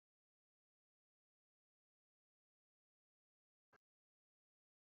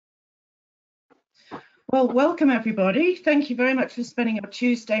Well, welcome everybody. Thank you very much for spending your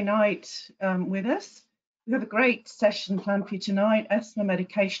Tuesday night with us. We have a great session planned for you tonight, Asthma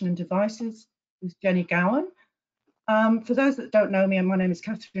Medication and Devices with Jenny Gowan. For those that don't know me, my name is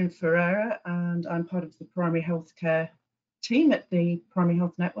Catherine Ferreira and I'm part of the primary healthcare team at the Primary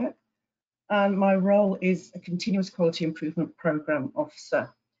Health Network. And my role is a Continuous Quality Improvement Programme Officer.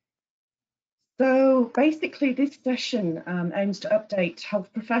 So basically this session aims to update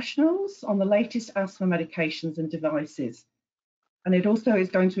health professionals on the latest asthma medications and devices. And it also is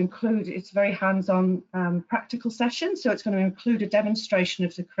going to include, it's a very hands-on practical session, so it's going to include a demonstration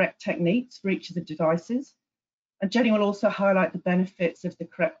of the correct techniques for each of the devices. And Jenny will also highlight the benefits of the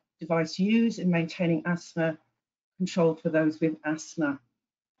correct device use in maintaining asthma control for those with asthma.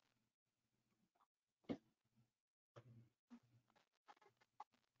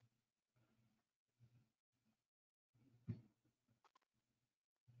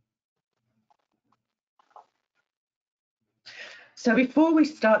 So before we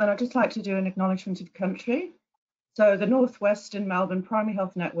start, then I'd just like to do an acknowledgement of country. So the Northwestern Melbourne Primary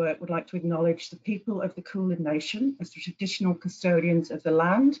Health Network would like to acknowledge the people of the Kulin Nation as the traditional custodians of the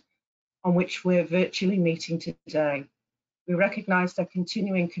land on which we're virtually meeting today. We recognise their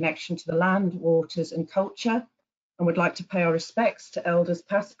continuing connection to the land, waters and culture, and would like to pay our respects to elders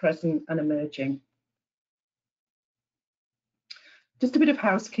past, present and emerging. Just a bit of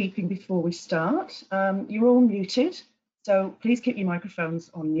housekeeping before we start. You're all muted, so please keep your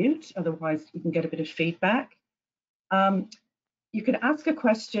microphones on mute, otherwise we can get a bit of feedback. You can ask a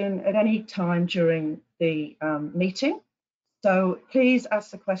question at any time during the meeting, so please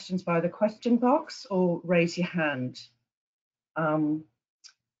ask the questions via the question box or raise your hand.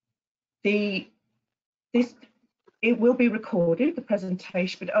 It will be recorded, the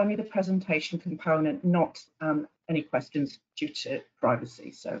presentation, but only the presentation component, not any questions due to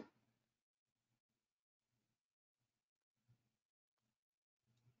privacy. So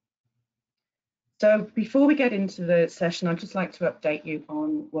before we get into the session, I'd just like to update you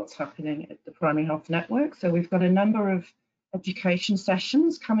on what's happening at the Primary Health Network. So we've got a number of education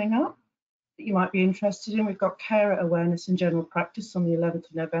sessions coming up that you might be interested in. We've got carer awareness and general practice on the 11th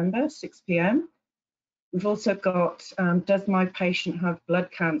of November, 6 p.m. We've also got Does My Patient Have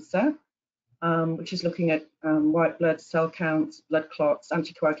Blood Cancer, which is looking at white blood cell counts, blood clots,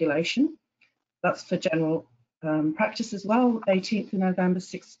 anticoagulation. That's for general practice as well, 18th of November,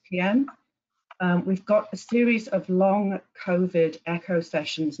 6 p.m. We've got a series of long COVID echo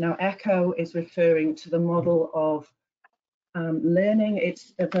sessions. Now, echo is referring to the model of learning.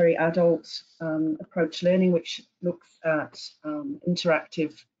 It's a very adult approach learning, which looks at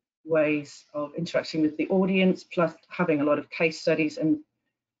interactive ways of interacting with the audience, plus having a lot of case studies and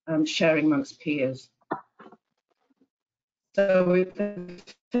sharing amongst peers. So with the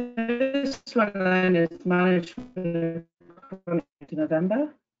first one then is management of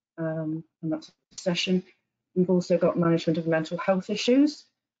November. And that's a session. We've also got management of mental health issues,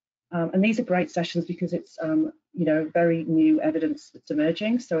 and these are great sessions because it's you know, very new evidence that's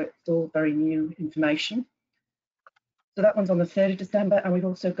emerging, so it's all very new information. So that one's on the 3rd of December, and we've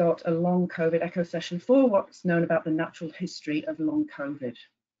also got a long COVID echo session for what's known about the natural history of long COVID.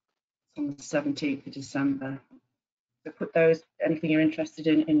 It's on the 17th of December. So put those, anything you're interested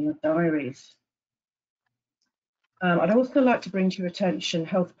in your diaries. I'd also like to bring to your attention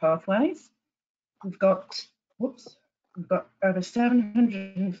health pathways. We've got over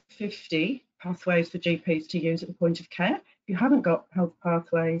 750 pathways for GPs to use at the point of care. If you haven't got health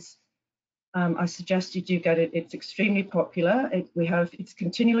pathways, I suggest you do get it. It's extremely popular. It's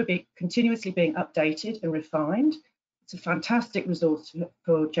continuously being updated and refined. It's a fantastic resource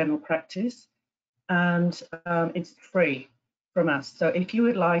for general practice, and it's free from us. So if you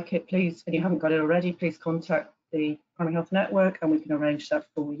would like it, please, and you haven't got it already, please contact the Primary Health Network and we can arrange that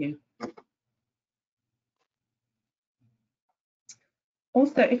for you.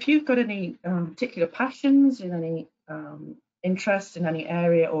 Also, if you've got any particular passions in any interest in any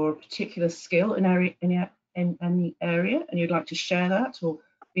area or a particular skill in any area, and you'd like to share that or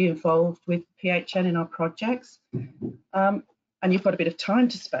be involved with PHN in our projects, and you've got a bit of time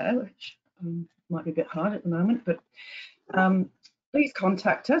to spare, which might be a bit hard at the moment, but please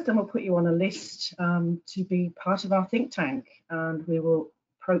contact us and we'll put you on a list to be part of our think tank, and we will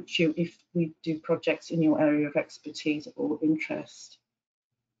approach you if we do projects in your area of expertise or interest.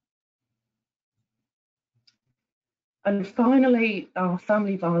 And finally, our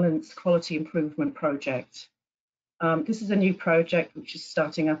Family Violence Quality Improvement Project. This is a new project which is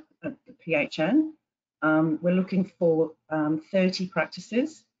starting up at the PHN. We're looking for 30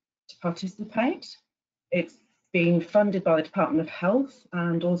 practices to participate. It's being funded by the Department of Health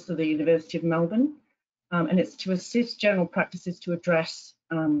and also the University of Melbourne. and it's to assist general practices to address,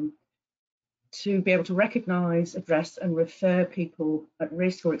 to be able to recognise, address and refer people at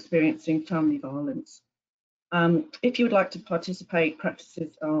risk or experiencing family violence. If you would like to participate,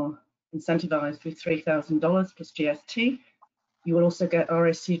 practices are incentivised with $3,000 plus GST. You will also get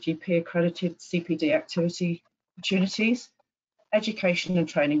RACGP accredited CPD activity opportunities, education and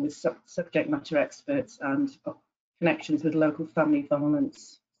training with subject matter experts, and connections with local family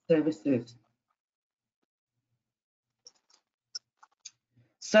violence services.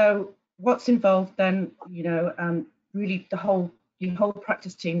 So what's involved then, you know, really your whole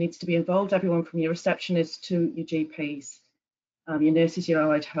practice team needs to be involved, everyone from your receptionist to your GPs, your nurses, your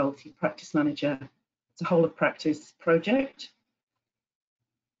allied health, your practice manager. It's a whole of practice project.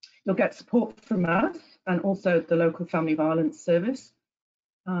 You'll get support from us and also the local family violence service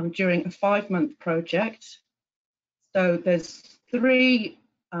during a 5-month project. So there's 3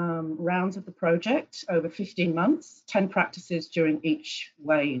 rounds of the project over 15 months, 10 practices during each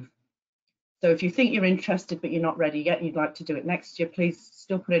wave. So if you think you're interested but you're not ready yet and you'd like to do it next year, please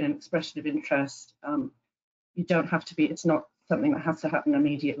still put in an expression of interest. You don't have to be, it's not something that has to happen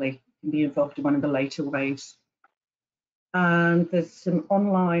immediately. You can be involved in one of the later waves. And there's some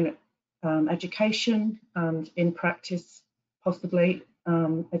online education and in practice, possibly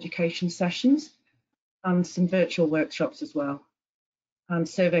education sessions, and some virtual workshops as well, and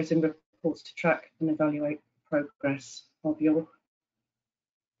surveys and reports to track and evaluate progress of your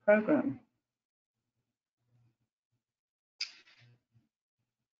programme.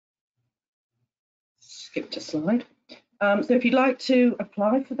 Skipped a slide. So if you'd like to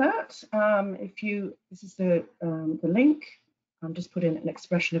apply for that, this is the link. I'm just putting an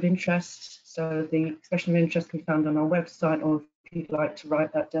expression of interest. So the expression of interest can be found on our website, or if you'd like to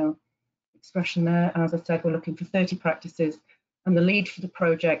write that down, expression there. As I said, we're looking for 30 practices, and the lead for the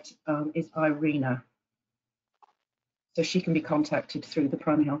project is Irina. So she can be contacted through the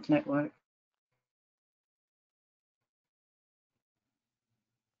Primary Health Network.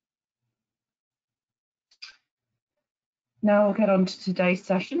 Now I'll get on to today's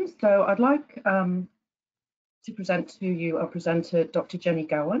session. So I'd like to present to you our presenter, Dr. Jenny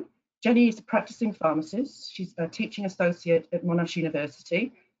Gowan. Jenny is a practicing pharmacist. She's a teaching associate at Monash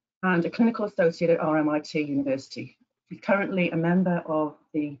University and a clinical associate at RMIT University. She's currently a member of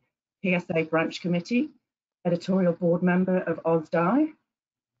the PSA Branch Committee, editorial board member of AusDi,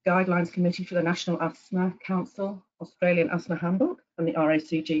 Guidelines Committee for the National Asthma Council, Australian Asthma Handbook, and the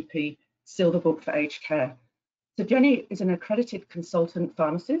RACGP Silver Book for Aged Care. So Jenny is an accredited consultant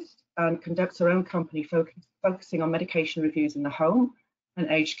pharmacist and conducts her own company focusing on medication reviews in the home and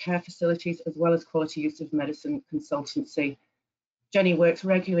aged care facilities, as well as quality use of medicine consultancy. Jenny works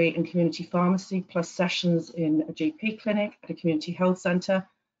regularly in community pharmacy, plus sessions in a GP clinic at a community health centre,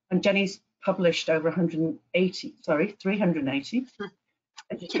 and Jenny's published over 380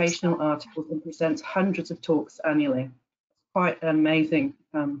 educational articles and presents hundreds of talks annually. Quite amazing,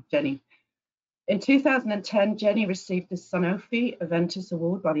 Jenny. In 2010, Jenny received the Sanofi Aventis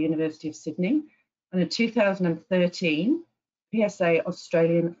Award by the University of Sydney, and in 2013, PSA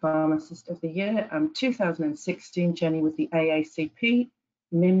Australian Pharmacist of the Year, and 2016, Jenny was the AACP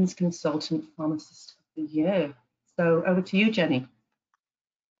MIMS Consultant Pharmacist of the Year. So over to you, Jenny.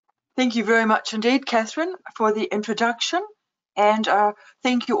 Thank you very much indeed, Catherine, for the introduction, and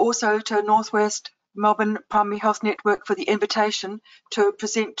thank you also to Northwest Melbourne Primary Health Network for the invitation to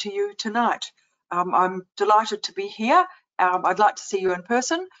present to you tonight. I'm delighted to be here. I'd like to see you in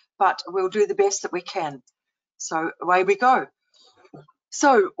person, but we'll do the best that we can. So away we go.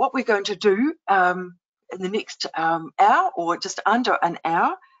 So what we're going to do in the next hour, or just under an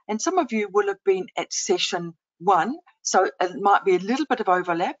hour, and some of you will have been at session 1, so it might be a little bit of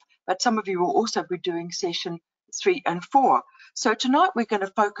overlap, but some of you will also be doing session 3 and 4. So tonight we're going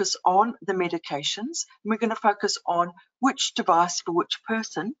to focus on the medications, and we're going to focus on which device for which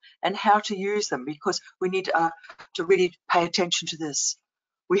person and how to use them, because we need to really pay attention to this.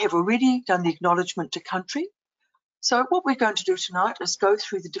 We have already done the acknowledgement to country. So what we're going to do tonight is go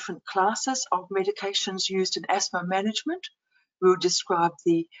through the different classes of medications used in asthma management. We'll describe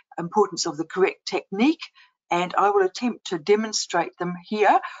the importance of the correct technique, and I will attempt to demonstrate them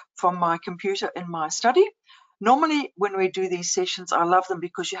here from my computer in my study. Normally, when we do these sessions, I love them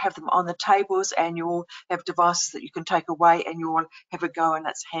because you have them on the tables and you all have devices that you can take away and you all have a go, and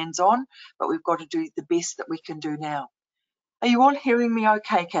it's hands-on, but we've got to do the best that we can do now. Are you all hearing me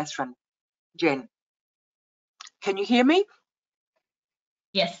okay, Catherine? Jen? Can you hear me?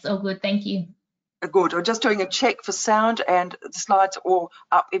 Yes, all good, thank you. Good. We're just doing a check for sound, and the slides are all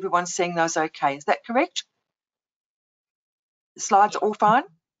up. Everyone's seeing those okay. Is that correct? The slides are all fine?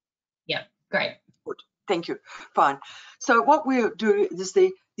 Yeah, great. Good. Thank you. Fine. So what we'll do is there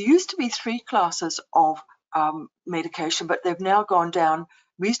used to be 3 classes of medication, but they've now gone down.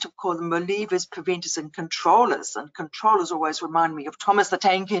 We used to call them relievers, preventers, and controllers. And controllers always remind me of Thomas the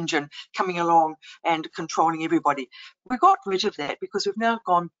Tank Engine coming along and controlling everybody. We got rid of that because we've now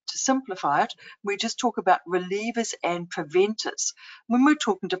gone to simplify it. We just talk about relievers and preventers. When we're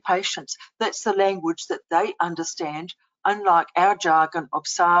talking to patients, that's the language that they understand, unlike our jargon of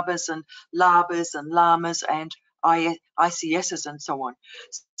SABAs and LABAs and LAMAs and ICSs and so on.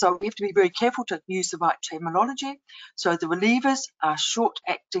 So we have to be very careful to use the right terminology. So the relievers are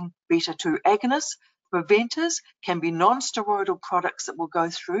short-acting beta-2 agonists. Preventers can be non-steroidal products that will go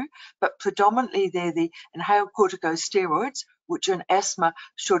through, but predominantly they're the inhaled corticosteroids, which in asthma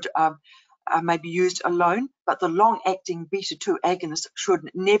should may be used alone, but the long-acting beta-2 agonists should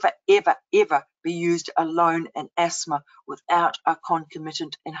never, ever, ever be used alone in asthma without a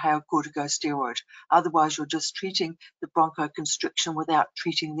concomitant inhaled corticosteroid. Otherwise, you're just treating the bronchoconstriction without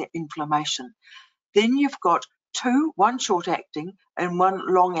treating the inflammation. Then you've got one short-acting and one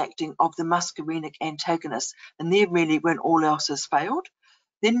long-acting of the muscarinic antagonists, and they're really when all else has failed.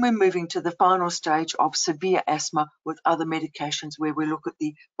 Then we're moving to the final stage of severe asthma with other medications where we look at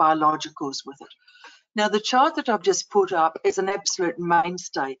the biologicals with it. Now, the chart that I've just put up is an absolute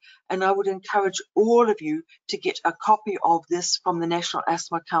mainstay, and I would encourage all of you to get a copy of this from the National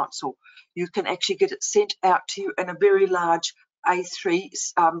Asthma Council. You can actually get it sent out to you in a very large A3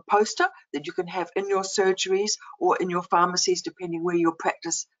 poster that you can have in your surgeries or in your pharmacies, depending where your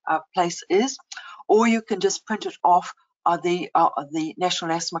practice place is, or you can just print it off the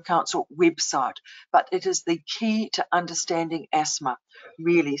National Asthma Council website. But it is the key to understanding asthma,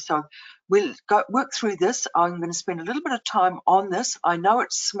 really. So we'll work through this. I'm going to spend a little bit of time on this. I know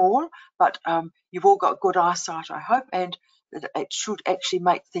it's small, but you've all got good eyesight, I hope, and it should actually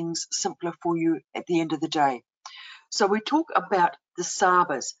make things simpler for you at the end of the day. So we talk about the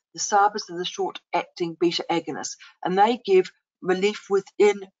SABAs. The SABAs are the short-acting beta agonists, and they give relief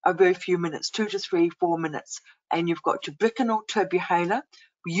within a very few minutes, 2 to 3, 4 minutes. And you've got your Bricanol, Turbuhaler.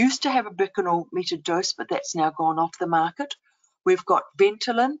 We used to have a Bricanol metered dose, but that's now gone off the market. We've got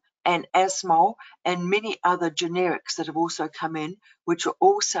Ventolin and Asmol and many other generics that have also come in, which are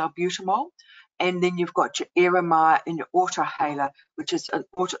all salbutamol. And then you've got your Aramire and your Autohaler, which is a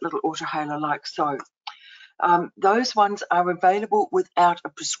little Autohaler like so. Those ones are available without a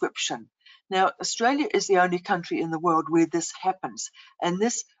prescription. Now, Australia is the only country in the world where this happens. And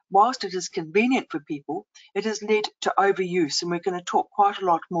this, whilst it is convenient for people, it has led to overuse. And we're going to talk quite a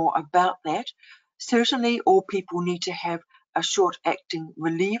lot more about that. Certainly, all people need to have a short-acting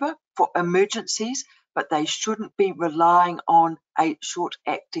reliever for emergencies, but they shouldn't be relying on a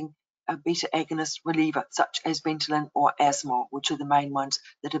short-acting beta agonist reliever, such as Ventolin or Asmol, which are the main ones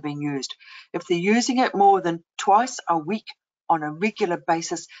that are being used. If they're using it more than twice a week on a regular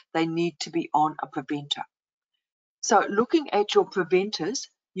basis, they need to be on a preventer. So looking at your preventers,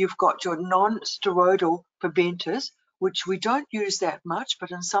 you've got your non-steroidal preventers, which we don't use that much,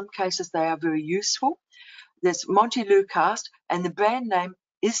 but in some cases they are very useful. There's Montelukast, and the brand name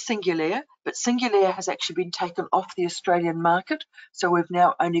is Singulair, but Singulair has actually been taken off the Australian market, so we've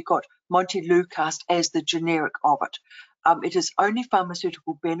now only got Montelukast as the generic of it. It is only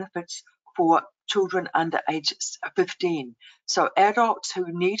pharmaceutical benefits for children under age 15. So adults who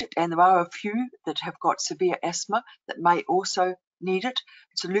need it, and there are a few that have got severe asthma that may also need it.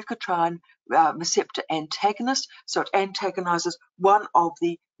 It's a leukotriene receptor antagonist, so it antagonizes one of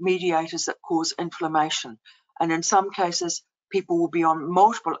the mediators that cause inflammation. And in some cases, people will be on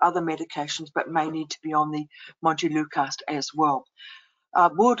multiple other medications but may need to be on the Montelukast as well.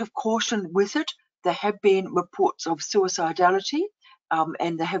 Word of caution with it, there have been reports of suicidality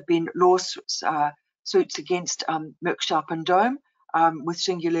and there have been lawsuits against Merck Sharp and Dohme with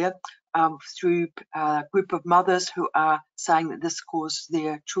Singulair through a group of mothers who are saying that this caused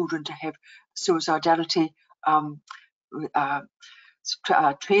their children to have suicidality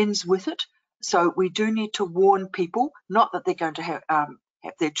trends with it. So we do need to warn people, not that they're going to have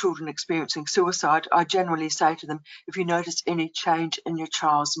their children experiencing suicide. I generally say to them, if you notice any change in your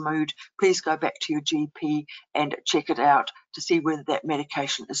child's mood, please go back to your GP and check it out to see whether that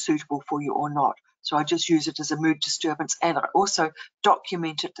medication is suitable for you or not. So I just use it as a mood disturbance, and I also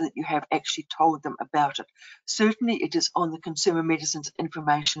document it that you have actually told them about it. Certainly it is on the consumer medicines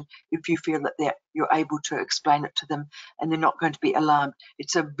information if you feel that you're able to explain it to them and they're not going to be alarmed.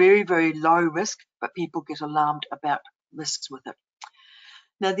 It's a very, very low risk, but people get alarmed about risks with it.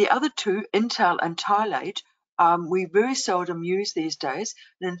 Now the other two, Intal and Tylate, we very seldom use these days.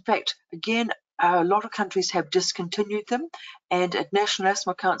 And in fact, again, a lot of countries have discontinued them, and at National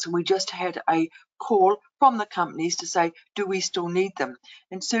Asthma Council we just had a call from the companies to say, do we still need them?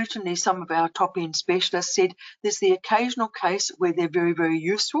 And certainly some of our top-end specialists said there's the occasional case where they're very, very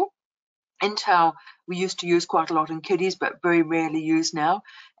useful. Intel we used to use quite a lot in kiddies, but very rarely used now.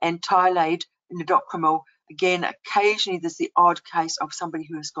 And Tylaid, Nidocromil, again, occasionally there's the odd case of somebody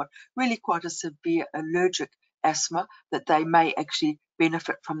who has got really quite a severe allergic asthma that they may actually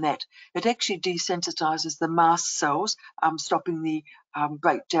benefit from that. It actually desensitizes the mast cells, stopping the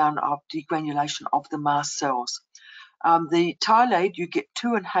breakdown of degranulation of the mast cells. The Tylaid, you get 2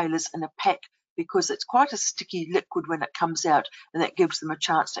 inhalers in a pack because it's quite a sticky liquid when it comes out, and that gives them a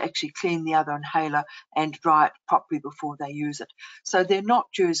chance to actually clean the other inhaler and dry it properly before they use it. So they're not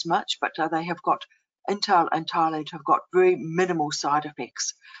used much, but they have got, Intal and Tylaid have got very minimal side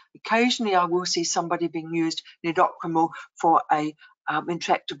effects. Occasionally I will see somebody being used Nidocromil for a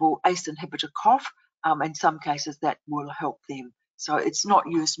intractable ACE inhibitor cough. In some cases that will help them. So it's not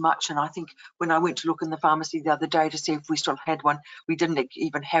used much, and I think when I went to look in the pharmacy the other day to see if we still had one, we didn't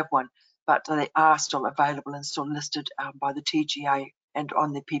even have one, but they are still available and still listed by the TGA and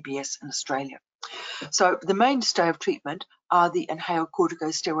on the PBS in Australia. So the mainstay of treatment are the inhaled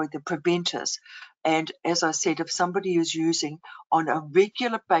corticosteroid, the preventers. And as I said, if somebody is using on a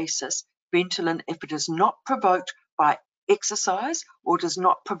regular basis Ventolin, if it is not provoked by exercise or does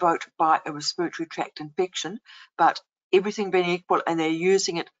not provoke by a respiratory tract infection, but everything being equal and they're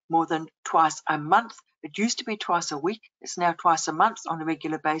using it more than twice a month, it used to be twice a week, it's now twice a month on a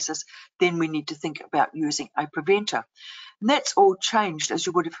regular basis, then we need to think about using a preventer. And that's all changed, as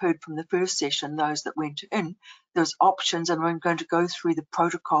you would have heard from the first session, those that went in, there's options, and I'm going to go through the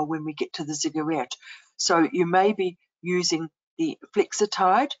protocol when we get to the cigarette. So you may be using the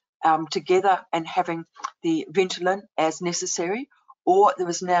Flexitide together and having the Ventolin as necessary, or there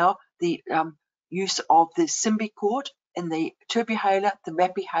is now the use of the Symbicort and the Turbuhaler, the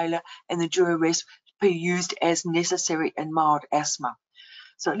Rapihaler, and the Duraresp be used as necessary in mild asthma.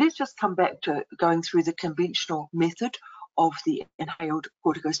 So let's just come back to going through the conventional method of the inhaled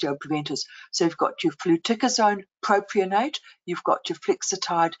corticosteroid preventers. So you've got your fluticasone propionate, you've got your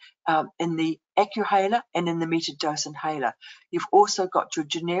Flexitide in the Accuhaler and in the metered dose inhaler. You've also got your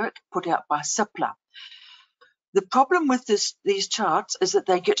generic put out by Cipla. The problem with these charts is that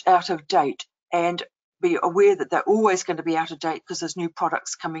they get out of date, and be aware that they're always going to be out of date because there's new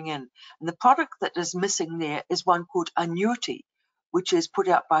products coming in. And the product that is missing there is one called Annuity, which is put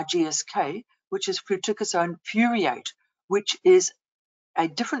out by GSK, which is fluticasone furoate, which is a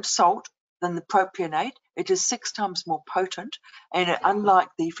different salt than the propionate. It is 6 times more potent, and unlike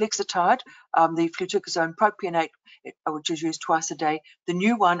the Flexitide, the fluticasone propionate, which is used twice a day, the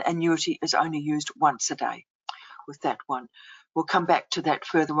new one, Annuity, is only used once a day with that one. We'll come back to that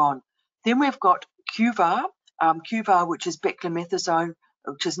further on. Then we've got Qvar, which is beclomethasone,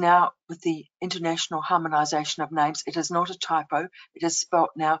 which is now with the international harmonization of names. It is not a typo. It is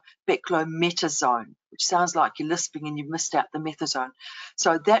spelt now beclomethasone, which sounds like you're lisping and you've missed out the methasone.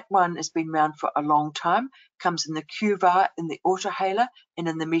 So that one has been around for a long time. Comes in the Qvar, in the autohaler, and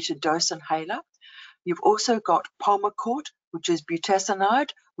in the metered dose inhaler. You've also got Pulmicort, which is butasanide,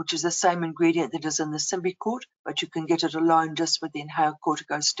 which is the same ingredient that is in the Symbicort, but you can get it alone just with the inhaled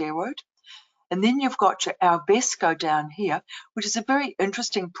corticosteroid. And then you've got your Alvesco down here, which is a very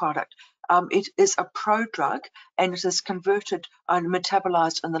interesting product. It is a prodrug, and it is converted and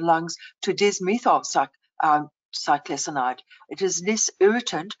metabolized in the lungs to desmethyl cyclacinide. It is less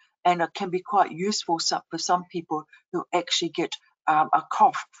irritant, and it can be quite useful for some people who actually get a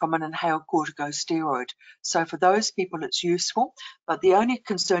cough from an inhaled corticosteroid. So for those people it's useful, but the only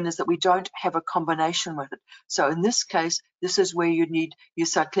concern is that we don't have a combination with it. So in this case, this is where you need your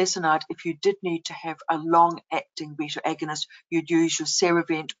cyclacinide. If you did need to have a long-acting beta agonist, you'd use your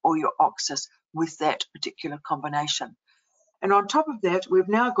Ceravent or your Oxys with that particular combination. And on top of that, we've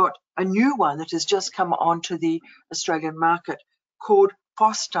now got a new one that has just come onto the Australian market called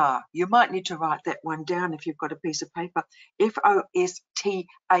Fostar. You might need to write that one down if you've got a piece of paper. F-O-S-T-A-I-R,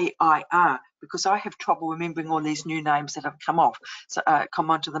 because I have trouble remembering all these new names that have come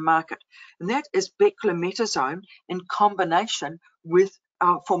onto the market. And that is beclomethasone in combination with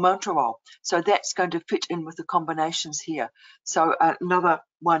formoterol. So that's going to fit in with the combinations here. So another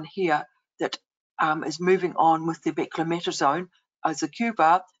one here that is moving on with the beclomethasone as a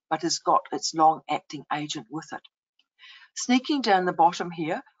Qvar, but has got its long-acting agent with it. Sneaking down the bottom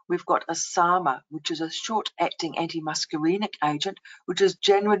here, we've got Asama, which is a short-acting antimuscarinic agent, which is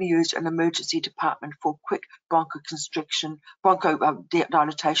generally used in emergency department for quick bronchodilation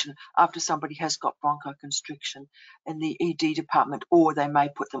after somebody has got bronchoconstriction in the ED department, or they may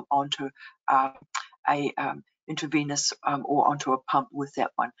put them onto intravenous or onto a pump with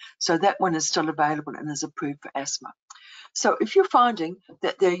that one. So that one is still available and is approved for asthma. So if you're finding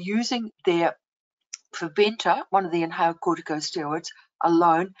that they're using their preventer, one of the inhaled corticosteroids,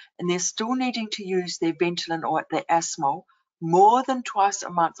 alone, and they're still needing to use their Ventolin or their Asmol more than twice a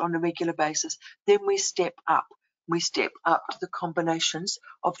month on a regular basis, then we step up. We step up to the combinations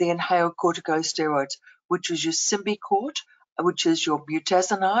of the inhaled corticosteroids, which is your Symbicort, which is your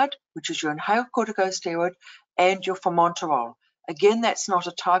budesonide, which is your inhaled corticosteroid, and your formoterol. Again, that's not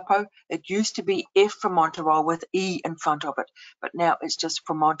a typo. It used to be formoterol with E in front of it, but now it's just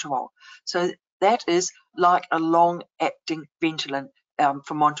formoterol. So that is like a long-acting Ventolin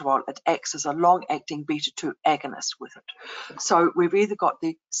formoterol. It acts as a long-acting beta-2 agonist with it. So we've either got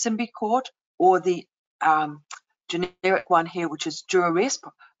the Symbicort or the generic one here, which is Duraresp,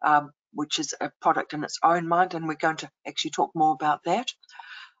 which is a product in its own mind, and we're going to actually talk more about that.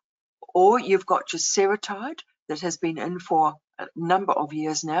 Or you've got your Seretide that has been in for a number of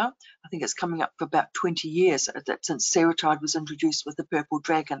years now. I think it's coming up for about 20 years since Seretide was introduced with the Purple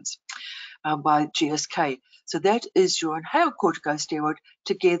Dragons by GSK. So that is your inhaled corticosteroid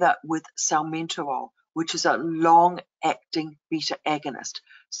together with salmeterol, which is a long-acting beta agonist.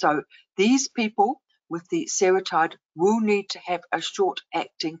 So these people with the Seretide will need to have a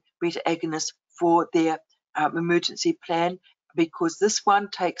short-acting beta agonist for their emergency plan, because this one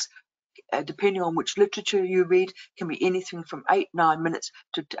takes, depending on which literature you read, can be anything from 8-9 minutes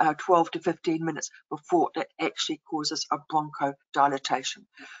to 12 to 15 minutes before it actually causes a bronchodilation.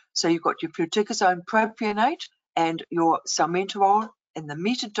 So you've got your fluticasone propionate and your salmeterol in the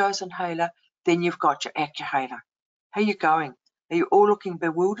metered dose inhaler, then you've got your Accuhaler. How are you going? Are you all looking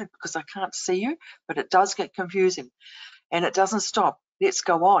bewildered because I can't see you? But it does get confusing, and it doesn't stop. Let's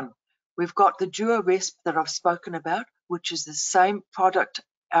go on. We've got the Duraresp that I've spoken about, which is the same product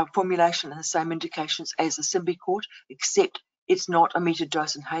formulation and the same indications as the Symbicort, except it's not a metered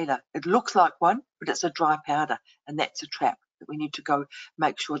dose inhaler. It looks like one, but it's a dry powder, and that's a trap that we need to go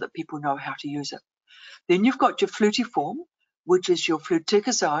make sure that people know how to use it. Then you've got your Flutiform, which is your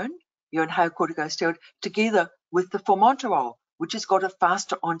fluticasone, your inhaled corticosteroid, together with the formoterol, which has got a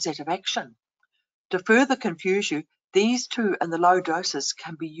faster onset of action. To further confuse you, these two and the low doses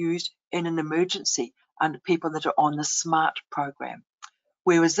can be used in an emergency under people that are on the SMART program.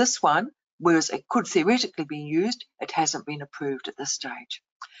 Whereas this one, whereas it could theoretically be used, it hasn't been approved at this stage.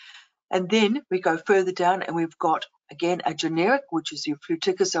 And then we go further down and we've got, again, a generic, which is your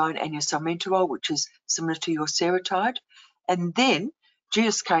fluticasone and your salmeterol, which is similar to your Seretide. And then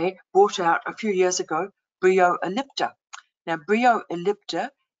GSK brought out a few years ago Brio Ellipta. Now, Brio Ellipta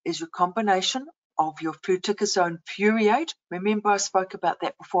is your combination of your fluticasone furoate. Remember, I spoke about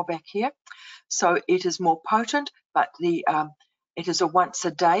that before back here. So it is more potent, but it is a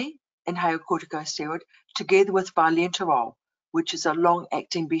once-a-day inhaled corticosteroid together with vilenterol, which is a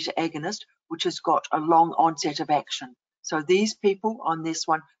long-acting beta agonist, which has got a long onset of action. So these people on this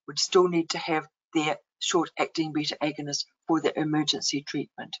one would still need to have their short-acting beta agonist for their emergency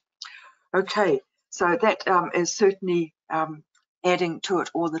treatment. Okay, so that is certainly adding to it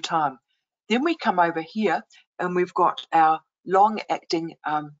all the time. Then we come over here and we've got our long-acting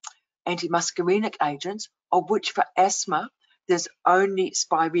antimuscarinic agents, of which for asthma, there's only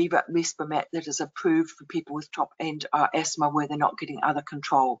Spiriva Respimat that is approved for people with top-end asthma where they're not getting other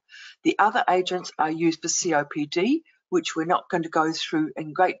control. The other agents are used for COPD, which we're not going to go through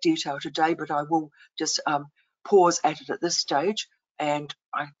in great detail today, but I will just pause at it at this stage. And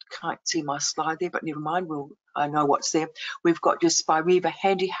I can't see my slide there, but never mind, I know what's there. We've got your Spiriva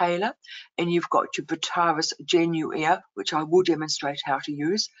Handihaler, and you've got your Vitaris Genuair, which I will demonstrate how to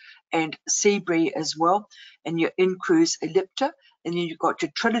use, and Seabree as well, and your Incruse Ellipta, and then you've got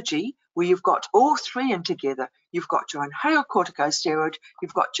your Trilogy, where you've got all three in together. You've got your inhaled corticosteroid,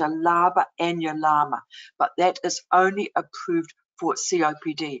 you've got your LABA and your LAMA, but that is only approved for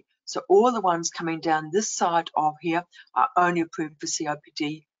COPD. So all the ones coming down this side of here are only approved for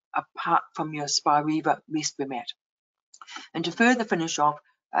COPD, apart from your Spiriva Respimat. And to further finish off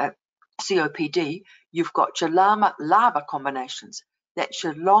COPD, you've got your LAMA-LABA combinations. That's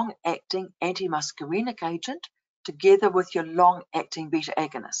your long-acting antimuscarinic agent together with your long-acting beta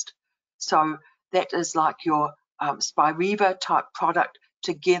agonist. So that is like your Spiriva type product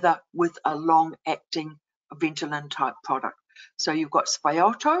together with a long-acting Ventolin type product. So you've got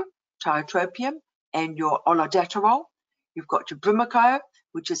Spialto, tiotropium, and your olodaterol. You've got your Brimoco,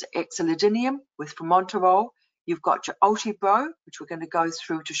 which is exolidinium with formoterol. You've got your Ultibro, which we're going to go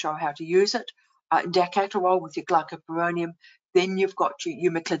through to show how to use it, dacaterol with your glycopyrronium. Then you've got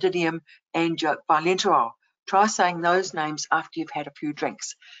your umeclidinium and your vilenterol. Try saying those names after you've had a few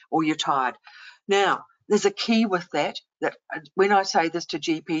drinks or you're tired. Now, there's a key with that when I say this to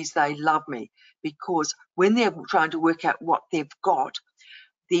GPs, they love me, because when they're trying to work out what they've got,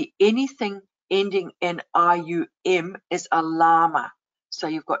 anything ending in IUM is a LAMA. So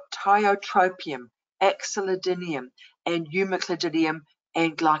you've got tiotropium, exolidinium, and umeclidinium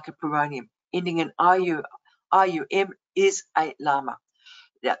and glycopyrronium. Ending in IUM is a LAMA.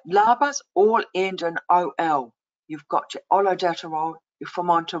 Now, LAMAs all end in OL. You've got your olodaterol, your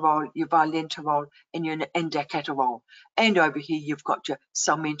formoterol, your vilenterol, and your dacaterol. And over here, you've got your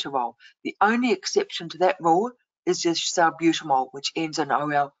salmeterol. The only exception to that rule is your salbutamol, which ends in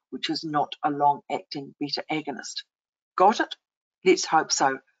OL, which is not a long-acting beta agonist. Got it? Let's hope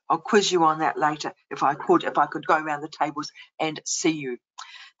so. I'll quiz you on that later if I could go around the tables and see you.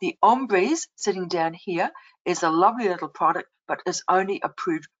 The Ombres sitting down here is a lovely little product, but is only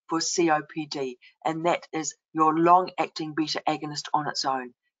approved for COPD, and that is your long-acting beta agonist on its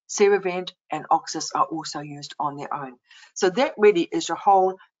own. Ceravent and Oxys are also used on their own. So that really is your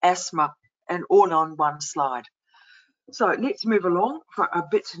whole asthma and all on one slide. So let's move along for a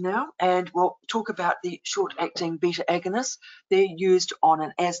bit now, and we'll talk about the short-acting beta agonists. They're used on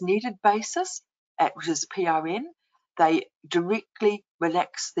an as-needed basis, which is PRN. They directly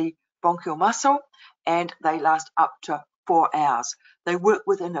relax the bronchial muscle, and they last up to 4 hours. They work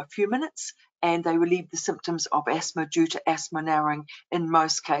within a few minutes, and they relieve the symptoms of asthma due to asthma narrowing in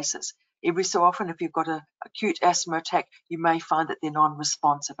most cases. Every so often, if you've got an acute asthma attack, you may find that they're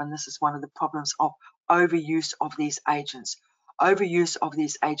non-responsive, and this is one of the problems of overuse of these agents. Overuse of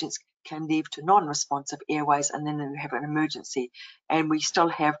these agents can lead to non-responsive airways, and then you have an emergency. And we still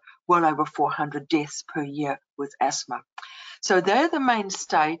have well over 400 deaths per year with asthma. So they're the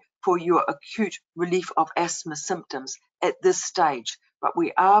mainstay for your acute relief of asthma symptoms at this stage. But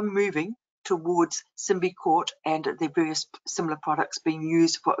we are moving towards Symbicort and the various similar products being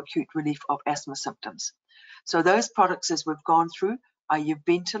used for acute relief of asthma symptoms. So those products, as we've gone through, are your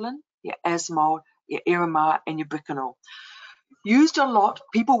Ventolin, your Asmol, your Aramar, and your Bricanol. Used a lot,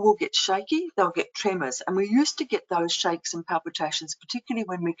 people will get shaky, they'll get tremors, and we used to get those shakes and palpitations, particularly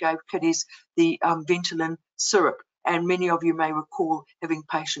when we gave kiddies the Ventolin syrup. And many of you may recall having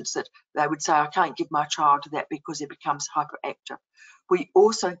patients that they would say, I can't give my child that because it becomes hyperactive. We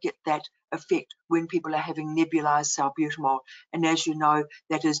also get that effect when people are having nebulized salbutamol, and as you know,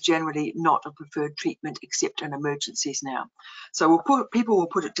 that is generally not a preferred treatment except in emergencies now. So people will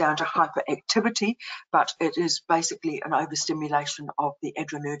put it down to hyperactivity, but it is basically an overstimulation of the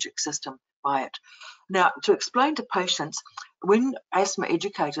adrenergic system by it. Now, to explain to patients, when asthma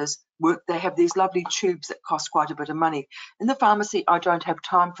educators work, they have these lovely tubes that cost quite a bit of money. In the pharmacy, I don't have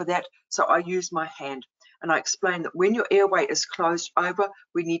time for that, so I use my hand. And I explain that when your airway is closed over,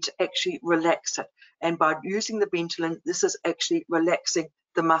 we need to actually relax it. And by using the Ventolin, this is actually relaxing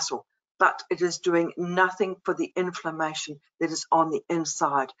the muscle. But it is doing nothing for the inflammation that is on the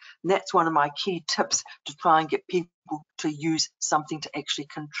inside. And that's one of my key tips to try and get people to use something to actually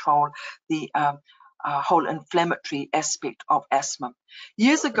control the whole inflammatory aspect of asthma.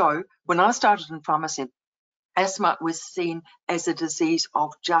 Years ago, when I started in pharmacy, asthma was seen as a disease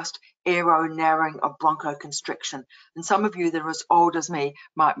of just aero-narrowing of bronchoconstriction. And some of you that are as old as me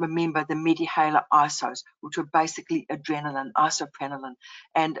might remember the Medihaler isos, which were basically adrenaline, isoprenaline.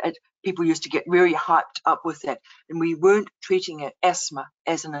 And people used to get very hyped up with that. And we weren't treating asthma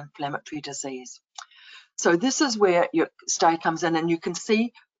as an inflammatory disease. So this is where your stay comes in, and you can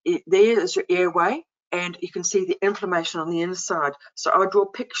see there is your airway, and you can see the inflammation on the inside. So I draw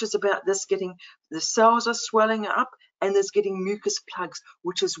pictures about this, the cells are swelling up, and there's getting mucus plugs,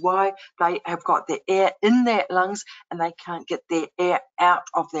 which is why they have got their air in their lungs and they can't get their air out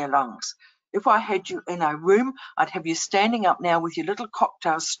of their lungs. If I had you in a room, I'd have you standing up now with your little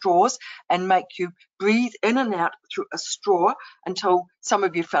cocktail straws and make you breathe in and out through a straw until some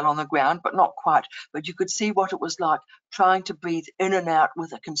of you fell on the ground, but not quite. But you could see what it was like trying to breathe in and out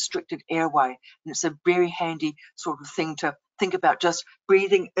with a constricted airway. And it's a very handy sort of thing to think about, just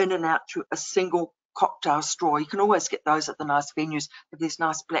breathing in and out through a single cocktail straw. You can always get those at the nice venues with these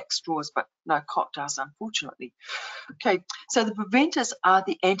nice black straws, but no cocktails, unfortunately. Okay, so the preventers are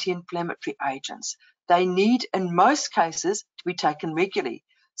the anti-inflammatory agents. They need, in most cases, to be taken regularly.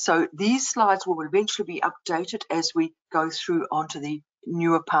 So these slides will eventually be updated as we go through onto the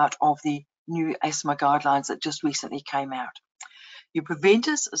newer part of the new asthma guidelines that just recently came out. Your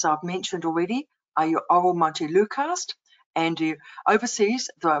preventers, as I've mentioned already, are your oral montelukast, And overseas,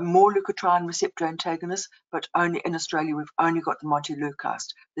 there are more leukotriene receptor antagonists, but only in Australia, we've only got the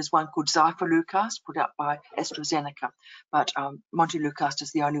montelukast. There's one called Xifalucast, put out by AstraZeneca, but montelukast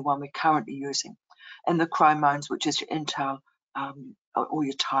is the only one we're currently using. And the chromones, which is your Intal or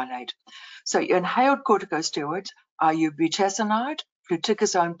your Tylate. So your inhaled corticosteroids are your budesonide,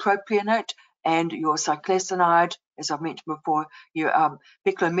 fluticasone propionate, and your cyclosinide, as I've mentioned before, your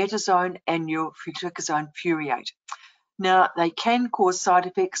beclometazone and your fluticasone furoate. Now, they can cause side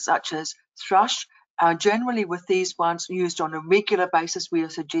effects such as thrush. Generally, with these ones used on a regular basis, we are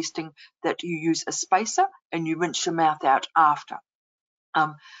suggesting that you use a spacer and you rinse your mouth out after.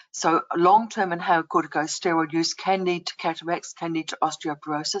 So long-term inhaled corticosteroid use can lead to cataracts, can lead to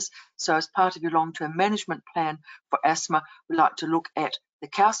osteoporosis. So as part of your long-term management plan for asthma, we like to look at the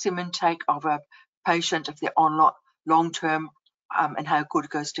calcium intake of a patient if they're on long-term inhaled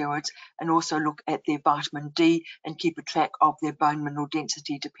corticosteroids, and also look at their vitamin D and keep a track of their bone mineral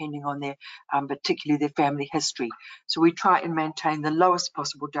density depending on their, particularly their family history. So we try and maintain the lowest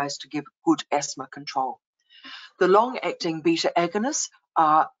possible dose to give good asthma control. The long-acting beta agonists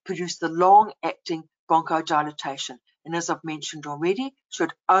produce the long-acting bronchodilation, and as I've mentioned already,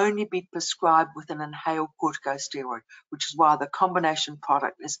 should only be prescribed with an inhaled corticosteroid, which is why the combination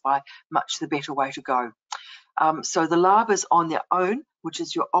product is by much the better way to go. So the LABAs on their own, which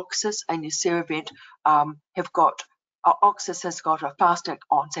is your Oxys and your Ceravent, have got, Oxys has got a faster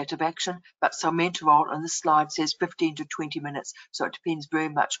onset of action, but salmeterol on this slide says 15 to 20 minutes, so it depends very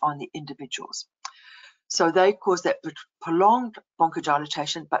much on the individuals. So they cause that prolonged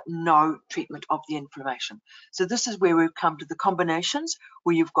bronchodilation, but no treatment of the inflammation. So this is where we've come to the combinations,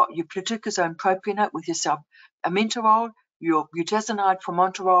 where you've got your fluticasone propionate with your salmeterol, your budesonide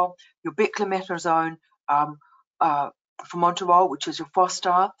formoterol, your beclometazone formoterol, which is your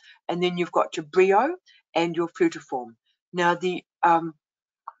Fostar, and then you've got your Brio and your Flutiform. Now the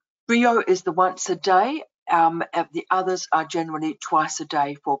Brio is the once a day. The others are generally twice a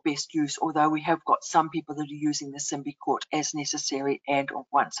day for best use, although we have got some people that are using the Symbicort as necessary and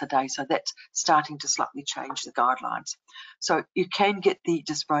once a day. So that's starting to slightly change the guidelines. So you can get the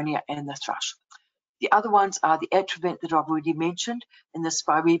dysphonia and the thrush. The other ones are the Atrovent that I've already mentioned, and the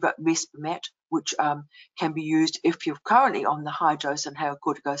Spiriva Respimat, which can be used if you're currently on the high dose inhaled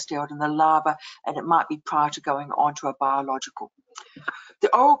corticosteroid and the LABA, and it might be prior to going on to a biological.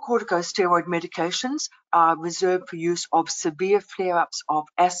 The oral corticosteroid medications are reserved for use of severe flare-ups of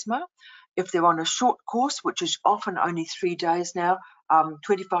asthma. If they're on a short course, which is often only 3 days now,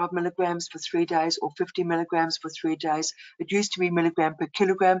 25 milligrams for 3 days or 50 milligrams for 3 days. It used to be milligram per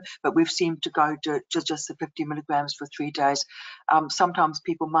kilogram, but we've seemed to go to just the 50 milligrams for 3 days. Sometimes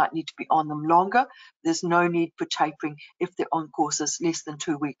people might need to be on them longer. There's no need for tapering if they're on courses less than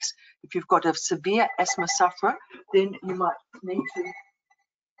 2 weeks. If you've got a severe asthma sufferer, then you might need to.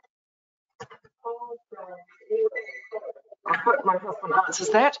 I hope my husband answers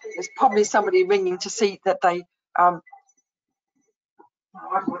that. There's probably somebody ringing to see that they.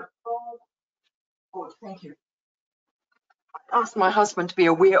 Oh, thank you. Ask my husband to be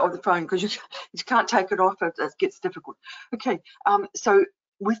aware of the phone because you can't take it off. It gets difficult. Okay, so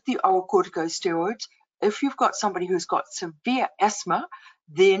with the oral corticosteroids, if you've got somebody who's got severe asthma,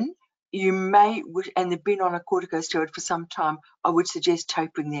 then you may, and they've been on a corticosteroid for some time, I would suggest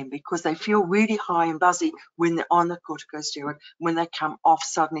tapering them because they feel really high and buzzy when they're on the corticosteroid. When they come off,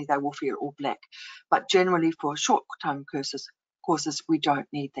 suddenly they will feel all black. But generally for short-term courses, we don't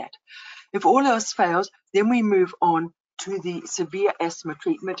need that. If all else fails, then we move on to the severe asthma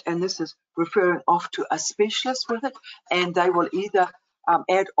treatment, and this is referring off to a specialist with it, and they will either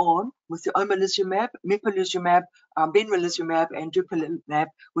add on with the omalizumab, mepolizumab, benralizumab, and dupilumab,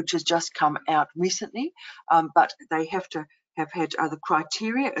 which has just come out recently, but they have to have had other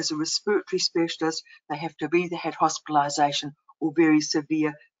criteria as a respiratory specialist. They have to have either had hospitalization or very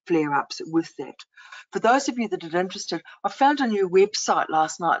severe flare-ups with that. For those of you that are interested, I found a new website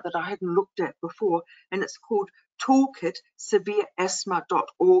last night that I hadn't looked at before, and it's called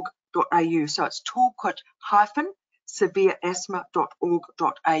toolkitsevereasthma.org.au. So it's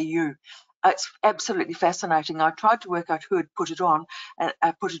toolkit-severeasthma.org.au. It's absolutely fascinating. I tried to work out who had put it on and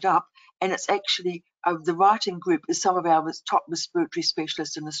put it up, and it's actually the writing group is some of our top respiratory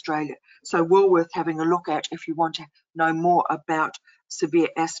specialists in Australia. So well worth having a look at if you want to know more about severe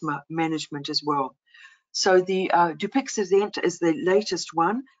asthma management as well. So the Dupixent is the latest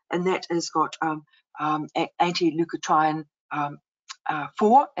one, and that has got anti-leukotriene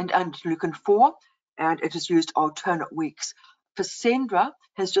 4 and interleukin 4, and it is used alternate weeks. Fasenra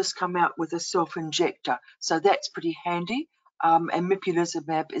has just come out with a self-injector, so that's pretty handy. and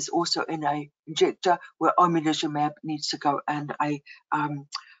mepolizumab is also in a injector, where omalizumab needs to go and a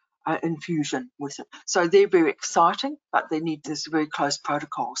infusion with it. So they're very exciting, but they need this very close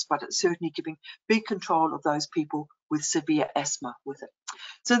protocols, but it's certainly giving big control of those people with severe asthma with it.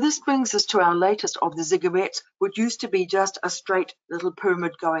 So this brings us to our latest of the ziggurats, which used to be just a straight little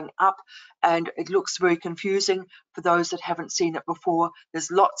pyramid going up, and it looks very confusing for those that haven't seen it before.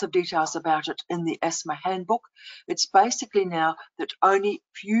 There's lots of details about it in the Asthma Handbook. It's basically now that only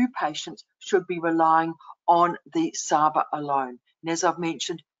few patients should be relying on the SABA alone. And as I've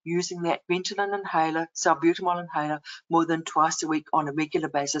mentioned, using that Ventolin inhaler, salbutamol inhaler, more than twice a week on a regular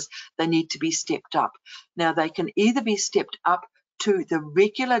basis, they need to be stepped up. Now, they can either be stepped up to the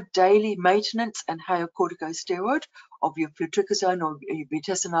regular daily maintenance inhaled corticosteroid of your fluticasone or your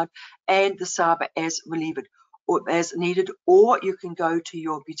budesonide and the SABA as reliever or as needed, or you can go to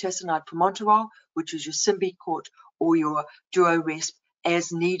your budesonide formoterol, which is your Symbicort, or your Duoresp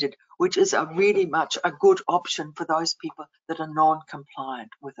as needed, which is a really much a good option for those people that are non-compliant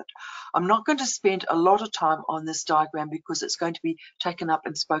with it. I'm not going to spend a lot of time on this diagram because it's going to be taken up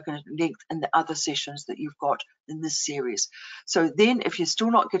and spoken at length in the other sessions that you've got in this series. So then if you're still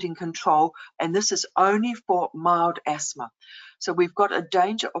not getting control, and this is only for mild asthma, so we've got a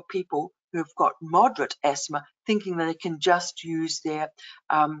danger of people who have got moderate asthma thinking that they can just use their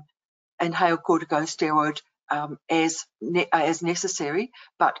inhaled corticosteroid as necessary,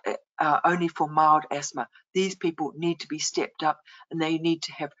 but only for mild asthma. These people need to be stepped up, and they need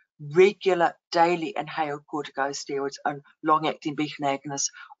to have regular daily inhaled corticosteroids and long-acting beacon agonists,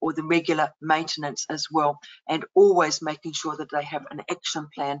 or the regular maintenance as well, and always making sure that they have an action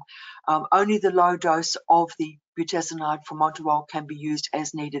plan. Only the low dose of the budesonide formoterol can be used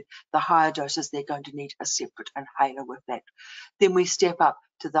as needed. The higher doses, they're going to need a separate inhaler with that. Then we step up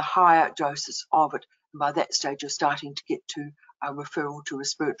to the higher doses of it. And by that stage, you're starting to get to a referral to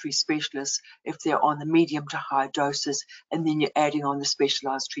respiratory specialists if they're on the medium to high doses, and then you're adding on the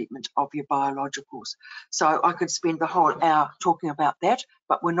specialised treatment of your biologicals. So I could spend the whole hour talking about that,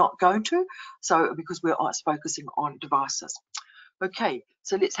 but we're not going to, so because we're focusing on devices. Okay,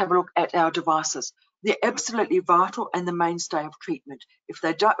 so let's have a look at our devices. They're absolutely vital and the mainstay of treatment. If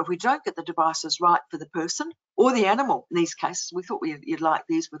we don't get the devices right for the person or the animal, in these cases, we thought you'd like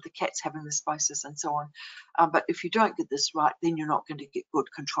these with the cats having the spices and so on. But if you don't get this right, then you're not going to get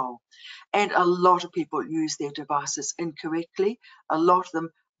good control. And a lot of people use their devices incorrectly. A lot of them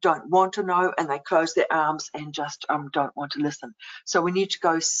don't want to know, and they close their arms and just don't want to listen. So we need to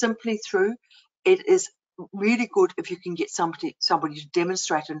go simply through. It is really good if you can get somebody to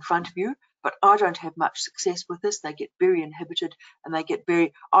demonstrate in front of you, but I don't have much success with this. They get very inhibited, and they get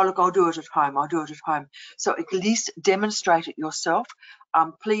very, oh look, I'll do it at home. So at least demonstrate it yourself.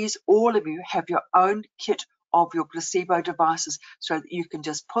 Please, all of you, have your own kit of your placebo devices so that you can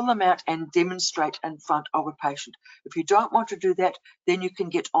just pull them out and demonstrate in front of a patient. If you don't want to do that, then you can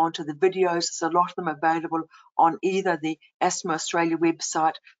get onto the videos. There's a lot of them available on either the Asthma Australia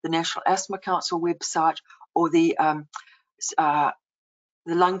website, the National Asthma Council website, or the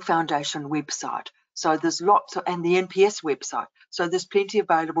Lung Foundation website. So there's lots and the NPS website. So there's plenty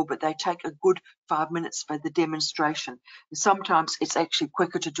available, but they take a good 5 minutes for the demonstration. And sometimes it's actually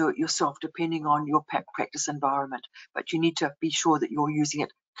quicker to do it yourself, depending on your practice environment. But you need to be sure that you're using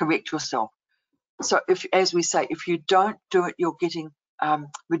it correct yourself. So as we say, if you don't do it, you're getting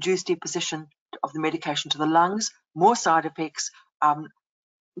reduced deposition of the medication to the lungs, more side effects,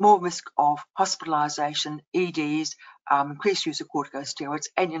 more risk of hospitalisation, EDs, increased use of corticosteroids,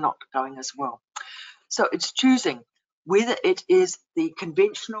 and you're not going as well. So it's choosing whether it is the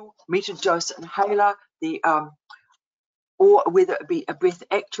conventional metered dose inhaler, or whether it be a breath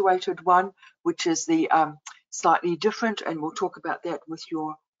actuated one, which is the slightly different, and we'll talk about that with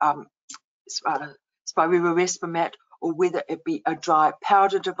your Spirilla Respimat, or whether it be a dry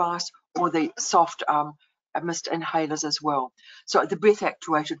powder device or the soft mist inhalers as well. So the breath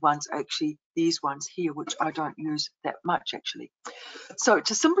actuated ones are actually these ones here, which I don't use that much actually. So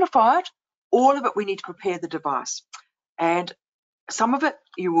to simplify it, all of it, we need to prepare the device, and some of it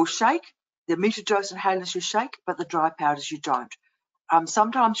you will shake. The metered dose inhalers you shake, but the dry powders you don't.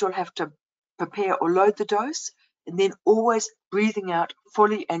 Sometimes you'll have to prepare or load the dose, and then always breathing out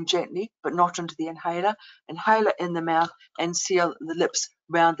fully and gently, but not into the inhaler. Inhaler in the mouth and seal the lips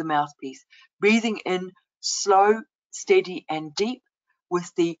round the mouthpiece. Breathing in slow, steady and deep with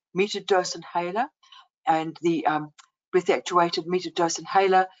the metered dose inhaler and the breath actuated metered dose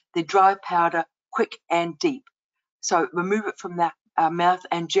inhaler, the dry powder quick and deep. So remove it from the mouth,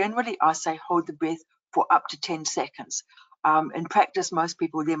 and generally I say hold the breath for up to 10 seconds. In practice, most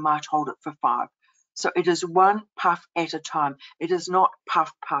people then might hold it for 5. So it is 1 puff at a time. It is not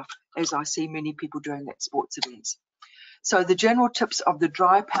puff, puff, as I see many people doing at sports events. So the general tips of the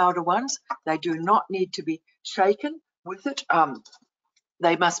dry powder ones, they do not need to be shaken with it.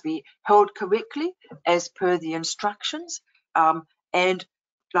 They must be held correctly as per the instructions. And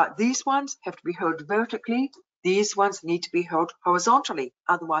like these ones have to be held vertically. These ones need to be held horizontally,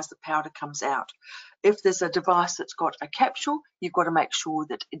 otherwise the powder comes out. If there's a device that's got a capsule, you've got to make sure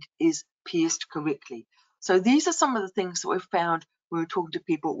that it is pierced correctly. So these are some of the things that we've found when we're talking to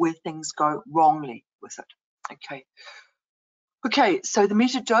people where things go wrongly with it. Okay, so the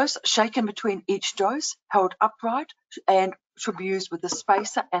metered dose, shaken between each dose, held upright, and should be used with a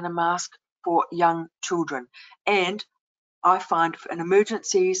spacer and a mask for young children. And I find in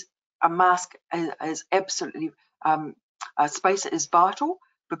emergencies, a mask is absolutely, a spacer is vital.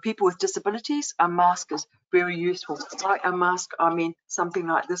 For people with disabilities, a mask is very useful. By a mask, I mean something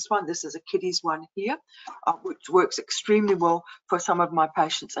like this one. This is a kiddies one here, which works extremely well for some of my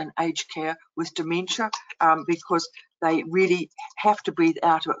patients in aged care with dementia, because they really have to breathe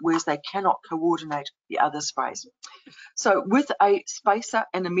out of it, whereas they cannot coordinate the other sprays. So with a spacer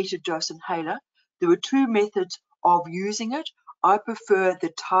and a metered dose inhaler, there were 2 methods of using it. I prefer the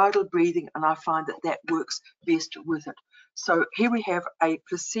tidal breathing, and I find that that works best with it. So here we have a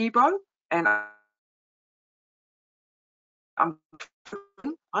placebo, and I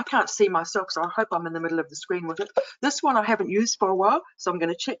can't see myself, so I hope I'm in the middle of the screen with it. This one I haven't used for a while, so I'm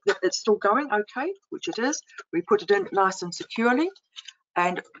going to check that it's still going okay, which it is. We put it in nice and securely.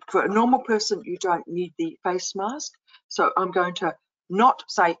 And for a normal person, you don't need the face mask. So I'm going to not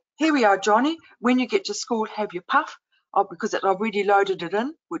say, here we are, Johnny, when you get to school, have your puff, because I've already loaded it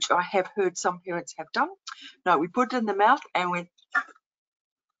in, which I have heard some parents have done. No, we put it in the mouth and we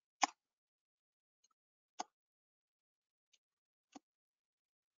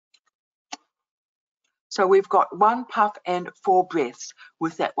so we've got 1 puff and 4 breaths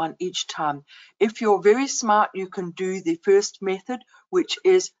with that one each time. If you're very smart, you can do the first method, which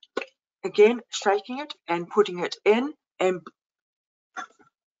is, again, shaking it and putting it in, and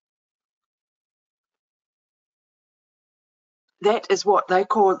that is what they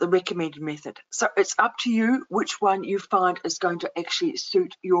call the recommended method. So it's up to you which one you find is going to actually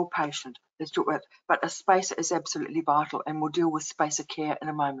suit your patient. But a spacer is absolutely vital, and we'll deal with spacer care in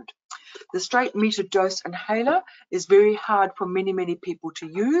a moment. The straight metered dose inhaler is very hard for many, many people to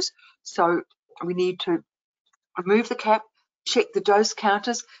use. So we need to remove the cap, check the dose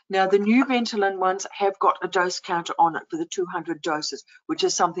counters. Now, the new Ventolin ones have got a dose counter on it for the 200 doses, which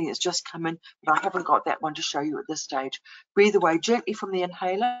is something that's just come in, but I haven't got that one to show you at this stage. Breathe away gently from the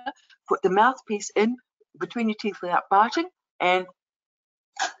inhaler, put the mouthpiece in between your teeth without biting, and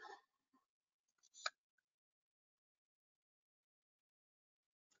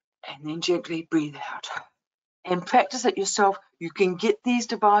then gently breathe out. And practice it yourself. You can get these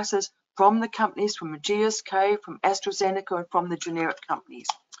devices from the companies, from GSK, from AstraZeneca, and from the generic companies.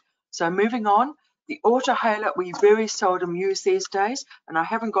 So moving on, the autohaler we very seldom use these days, and I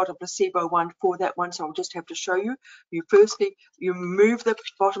haven't got a placebo one for that one, so I'll just have to show you. You remove the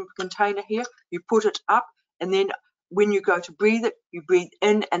bottom container here, you put it up, and then when you go to breathe it, you breathe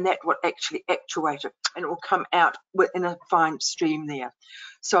in, and that will actually actuate it, and it will come out in a fine stream there.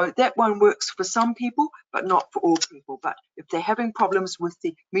 So that one works for some people, but not for all people. But if they're having problems with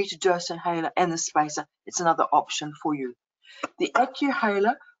the metered dose inhaler and the spacer, it's another option for you. The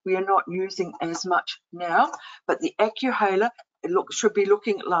AccuHaler we are not using as much now, but the AccuHaler should be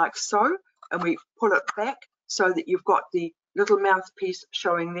looking like so, and we pull it back so that you've got the little mouthpiece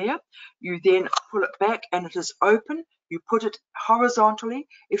showing there. You then pull it back and it is open. You put it horizontally.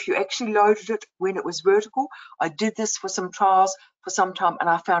 If you actually loaded it when it was vertical, I did this for some trials for some time, and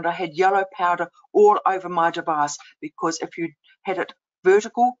I found I had yellow powder all over my device, because if you had it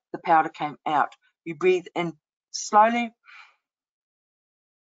vertical, the powder came out. You breathe in slowly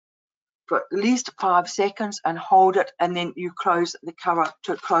for at least 5 seconds and hold it, and then you close the cover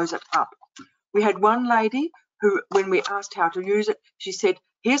to close it up. We had one lady who, when we asked how to use it, she said,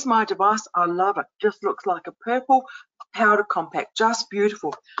 here's my device, I love it, just looks like a purple powder compact, just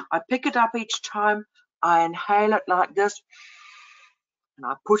beautiful. I pick it up each time, I inhale it like this, and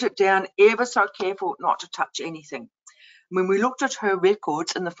I put it down ever so careful not to touch anything. When we looked at her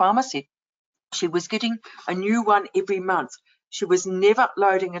records in the pharmacy, she was getting a new one every month. She was never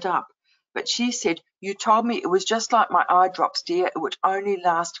loading it up. But she said, you told me it was just like my eye drops, dear. It would only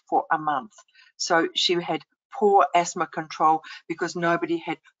last for a month. So she had poor asthma control because nobody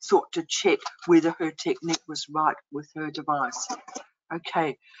had thought to check whether her technique was right with her device.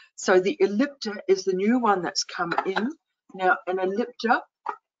 Okay, so the Ellipta is the new one that's come in. Now, an Ellipta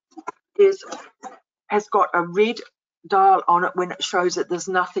is has got a red dial on it when it shows that there's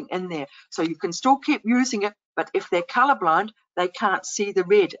nothing in there. So you can still keep using it, but if they're colorblind, they can't see the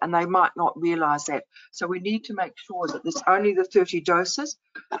red and they might not realize that. So we need to make sure that there's only the 30 doses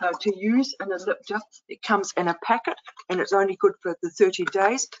to use in a zip jar. It comes in a packet and it's only good for the 30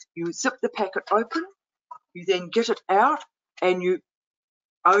 days. You zip the packet open, you then get it out and you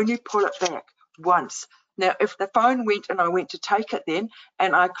only pull it back once. Now, if the phone went and I went to take it then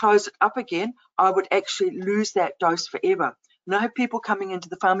and I close it up again, I would actually lose that dose forever. And I have people coming into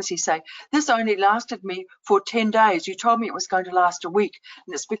the pharmacy say, this only lasted me for 10 days. You told me it was going to last a week.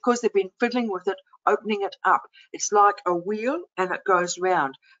 And it's because they've been fiddling with it, opening it up. It's like a wheel and it goes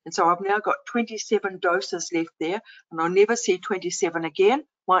round. And so I've now got 27 doses left there and I'll never see 27 again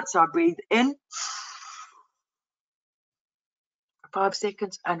once I breathe in 5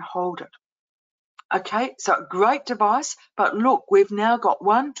 seconds and hold it. Okay, so great device, but look, we've now got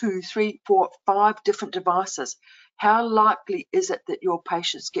 1, 2, 3, 4, 5 different devices. How likely is it that your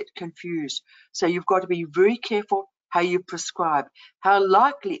patients get confused? So you've got to be very careful how you prescribe. How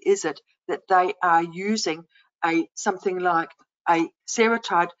likely is it that they are using something like a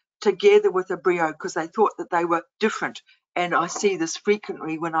Seretide together with a Brio because they thought that they were different? And I see this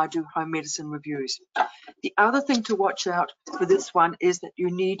frequently when I do home medicine reviews. The other thing to watch out for this one is that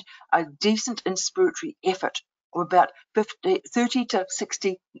you need a decent inspiratory effort of about 30 to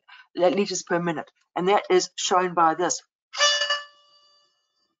 60 litres per minute. And that is shown by this.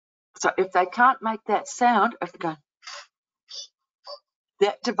 So if they can't make that sound, if they go,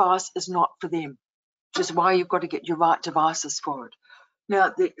 that device is not for them, which is why you've got to get your right devices for it.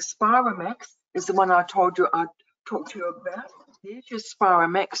 Now, the Spiramax is the one I told you I'd talk to you about. There's your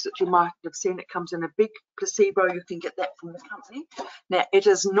Spiramax that you might have seen. It comes in a big placebo. You can get that from the company. Now, it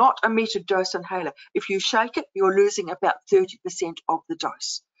is not a metered dose inhaler. If you shake it, you're losing about 30% of the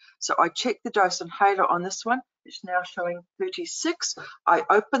dose. So I checked the dose inhaler on this one. It's now showing 36. I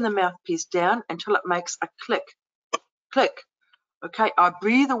open the mouthpiece down until it makes a click. Click. Okay, I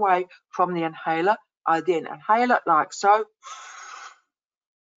breathe away from the inhaler. I then inhale it like so.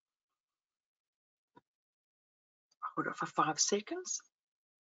 Hold it for 5 seconds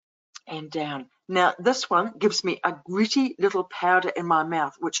and down. Now this one gives me a gritty little powder in my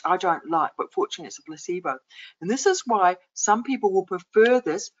mouth, which I don't like, but fortunately it's a placebo. And this is why some people will prefer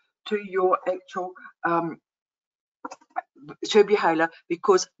this to your actual Turbuhaler,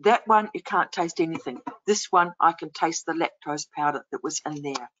 because that one you can't taste anything. This one I can taste the lactose powder that was in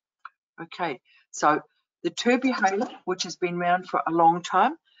there. Okay, so the Turbuhaler, which has been around for a long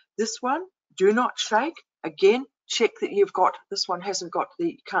time, this one, do not shake. Again, check that you've got, this one hasn't got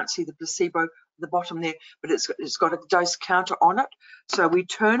the, you can't see the placebo at the bottom there, but it's got a dose counter on it. So we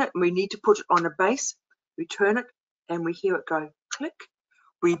turn it and we need to put it on a base. We turn it and we hear it go click.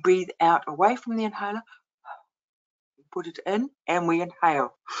 We breathe out away from the inhaler, we put it in and we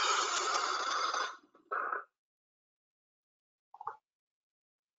inhale.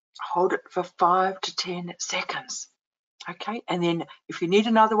 Hold it for 5 to 10 seconds. Okay, and then if you need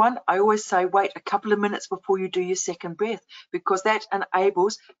another one, I always say wait a couple of minutes before you do your second breath, because that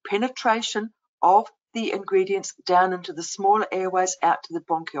enables penetration of the ingredients down into the smaller airways out to the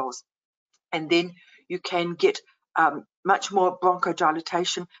bronchioles. And then you can get much more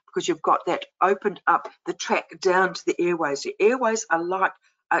bronchodilation because you've got that opened up the track down to the airways. The airways are like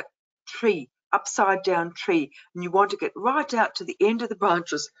a tree, upside down tree, and you want to get right out to the end of the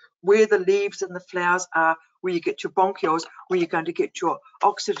branches where the leaves and the flowers are, where you get your bronchioles, where you're going to get your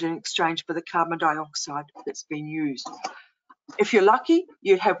oxygen exchange for the carbon dioxide that's been used. If you're lucky,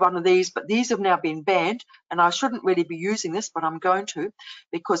 you'd have one of these, but these have now been banned, and I shouldn't really be using this, but I'm going to,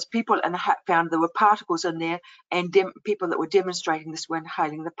 because people found there were particles in there, and people that were demonstrating this were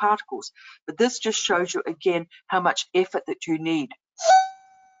inhaling the particles. But this just shows you again how much effort that you need.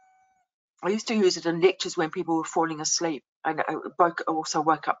 I used to use it in lectures when people were falling asleep, and it also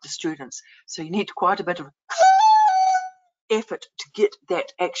woke up the students. So you need quite a bit of effort to get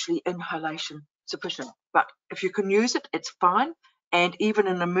that actually inhalation sufficient. But if you can use it, it's fine. And even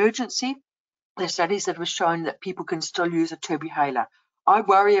in emergency, there's studies that have shown that people can still use a Turbuhaler. I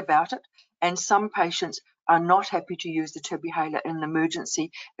worry about it, and some patients are not happy to use the Turbuhaler in an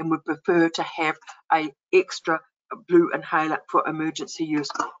emergency and would prefer to have an extra blue inhaler for emergency use,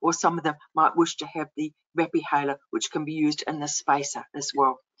 or some of them might wish to have the Rappihaler, which can be used in the spacer as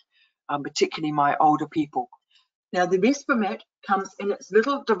well, particularly my older people. Now the Respimat comes in its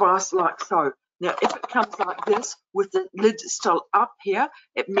little device like so. Now if it comes like this with the lid still up here,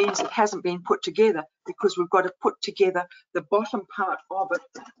 it means it hasn't been put together, because we've got to put together the bottom part of it,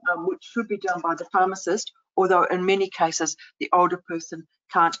 which should be done by the pharmacist, although in many cases the older person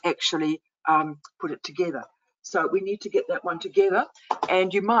can't actually put it together. So we need to get that one together,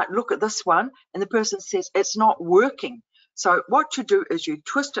 and you might look at this one and the person says it's not working. So what you do is you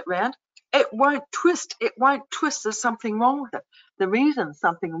twist it round. It won't twist. It won't twist. There's something wrong with it. The reason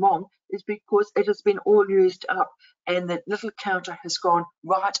something wrong is because it has been all used up and the little counter has gone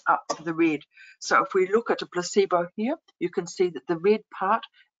right up to the red. So if we look at a placebo here, you can see that the red part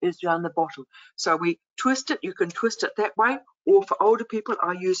is down the bottom. So we twist it. You can twist it that way, or for older people,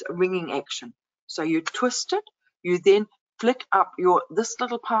 I use a ringing action. So you twist it. You then flick up this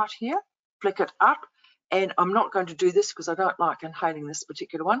little part here, flick it up. And I'm not going to do this because I don't like inhaling this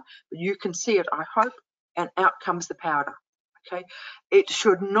particular one, but you can see it, I hope, and out comes the powder. Okay, it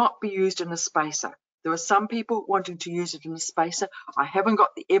should not be used in a spacer. There are some people wanting to use it in a spacer. I haven't got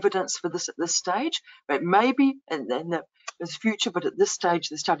the evidence for this at this stage, but maybe in the future, but at this stage,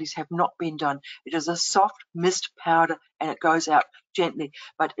 the studies have not been done. It is a soft mist powder and it goes out gently,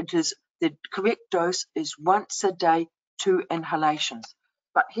 but the correct dose is once a day, 2 inhalations.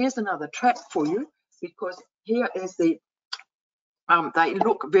 But here's another track for you, because here is they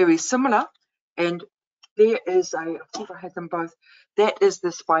look very similar, and there is I think I had them both. That is the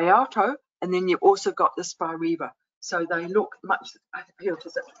Spirato, and then you've also got the Spiriva. So they look much, here it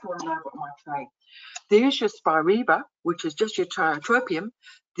is, it's fallen over on my tray. There's your Spiriva, which is just your tiotropium.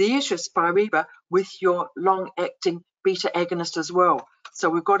 There's your Spiriva with your long-acting beta agonist as well. So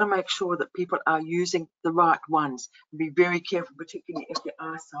we've got to make sure that people are using the right ones. Be very careful, particularly if your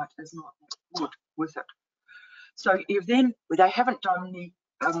eyesight is not good with it. So they haven't done the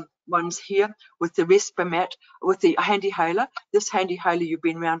ones here with the Respimat, with the HandiHaler. This HandiHaler, you've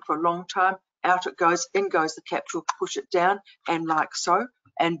been around for a long time. Out it goes, in goes the capsule, push it down, and like so,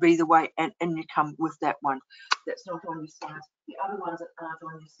 and breathe away, and in you come with that one. That's not on your slides. The other ones that aren't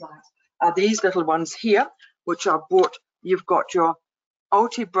on your slides are these little ones here, which I bought. You've got your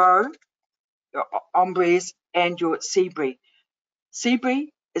Ultibro, your Ombres, and your Seabree. Seabree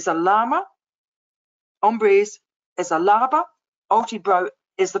is a llama, Ombres is a lava, Ultibro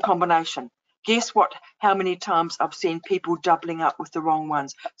is the combination. Guess what? How many times I've seen people doubling up with the wrong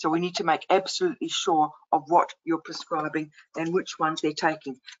ones. So we need to make absolutely sure of what you're prescribing and which ones they're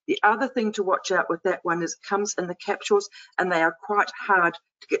taking. The other thing to watch out with that one is it comes in the capsules, and they are quite hard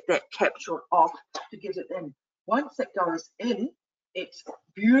to get that capsule off to get it in. Once it goes in, it's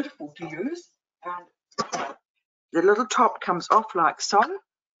beautiful to use, and the little top comes off like so.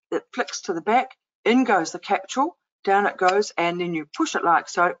 It flicks to the back, in goes the capsule, down it goes, and then you push it like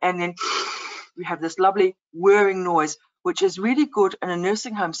so, and then we have this lovely whirring noise, which is really good in a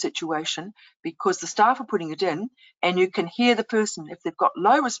nursing home situation because the staff are putting it in and you can hear the person. If they've got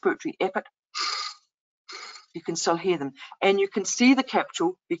low respiratory effort, you can still hear them, and you can see the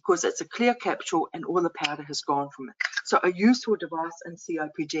capsule because it's a clear capsule and all the powder has gone from it. So a useful device in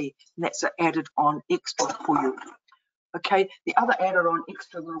COPD, and that's an added on extra for you. Okay, the other added on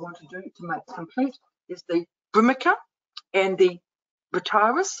extra that I want to do to make complete is the Brumica and the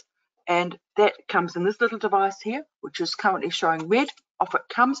Vitaris, and that comes in this little device here, which is currently showing red. Off it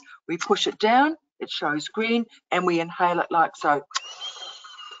comes, we push it down, it shows green, and we inhale it like so.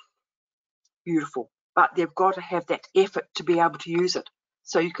 Beautiful. But they've got to have that effort to be able to use it.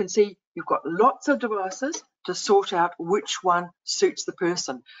 So you can see you've got lots of devices to sort out which one suits the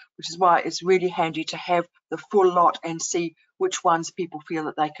person, which is why it's really handy to have the full lot and see which ones people feel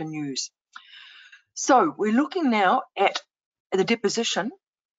that they can use. So we're looking now at the deposition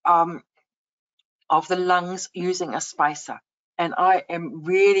of the lungs using a spacer. And I am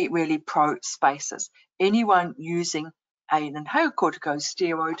really, really pro spacers. Anyone using an inhaled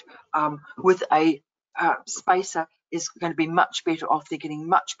corticosteroid with a spacer is going to be much better off. They're getting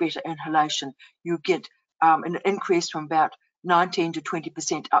much better inhalation. You get an increase from about 19 to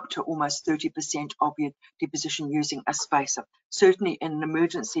 20% up to almost 30% of your deposition using a spacer. Certainly in an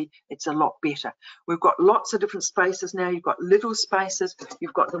emergency, it's a lot better. We've got lots of different spacers now. You've got little spacers.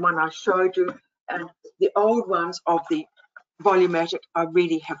 You've got the one I showed you, and the old ones of the Volumatic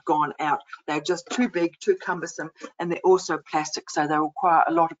really have gone out. They're just too big, too cumbersome, and they're also plastic, so they require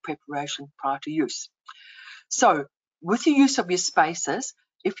a lot of preparation prior to use. So with the use of your spacers,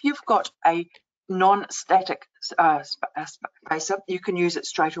 if you've got a non-static spacer, you can use it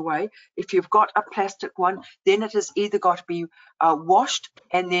straight away. If you've got a plastic one, then it has either got to be washed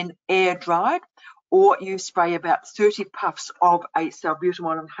and then air dried, or you spray about 30 puffs of a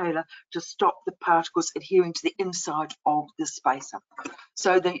salbutamol inhaler to stop the particles adhering to the inside of the spacer.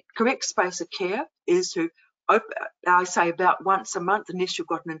 So the correct spacer care is to open, I say about once a month, unless you've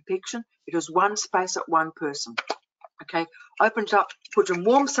got an infection. It is one spacer, one person. Okay, open it up, put in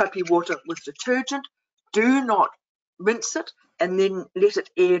warm soapy water with detergent. Do not rinse it, and then let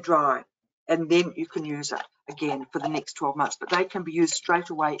it air dry. and then you can use it again for the next 12 months. But they can be used straight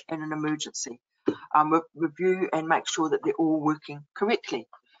away in an emergency. Review and make sure that they're all working correctly.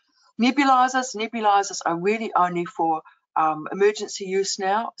 Nebulizers are really only for emergency use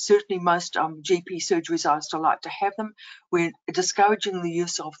now. Certainly most GP surgeries I still like to have them. We're discouraging the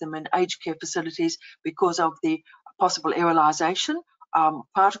use of them in aged care facilities because of the possible aerolization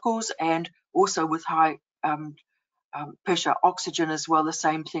particles, and also with high pressure oxygen as well, the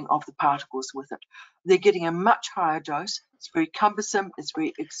same thing of the particles with it. They're getting a much higher dose. It's very cumbersome, it's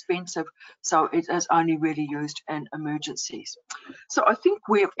very expensive, so it is only really used in emergencies. So I think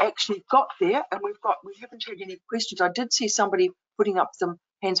we've actually got there, and we haven't had any questions. I did see somebody putting up some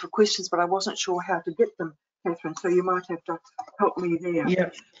hands for questions, but I wasn't sure how to get them, Catherine, so you might have to help me there.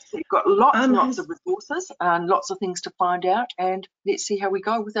 Yep. So you've got lots and lots of resources and lots of things to find out, and let's see how we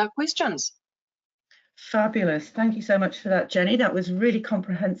go with our questions. Fabulous. Thank you so much for that, Jenny. That was really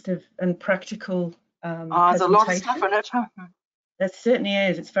comprehensive and practical. There's a lot of stuff in it. There certainly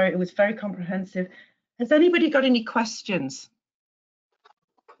is. It was very comprehensive. Has anybody got any questions?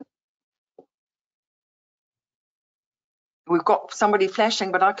 We've got somebody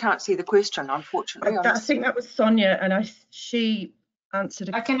flashing, but I can't see the question, unfortunately. I think that was Sonia, and she answered.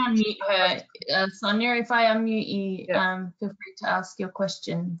 I can unmute her. Sonia, if I unmute you, feel free to ask your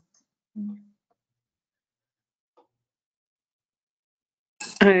question.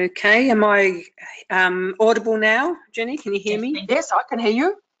 Okay, am I audible now, Jenny? Can you hear me? Yes, I can hear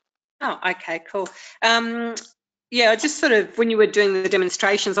you. Oh, okay, cool. Yeah, just sort of, when you were doing the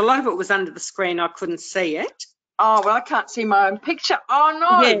demonstrations, a lot of it was under the screen. I couldn't see it. Oh, well, I can't see my own picture. Oh,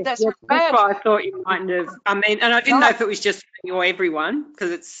 no, yeah, that's bad. That's why I thought you might have, and I didn't know if it was just you or everyone,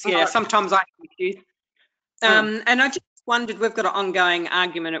 because it's, sometimes I confuse. And I just wondered, we've got an ongoing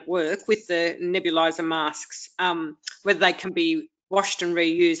argument at work with the nebulizer masks, whether they can be washed and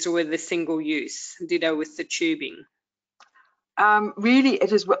reused or whether they're single use, ditto with the tubing. Really,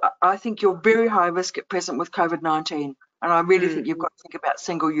 it is. I think you're very high risk at present with COVID-19, and I really think you've got to think about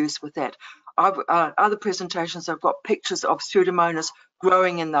single use with that. Other presentations, I've got pictures of Pseudomonas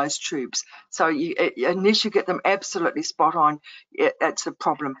growing in those tubes. So unless you get them absolutely spot on, that's the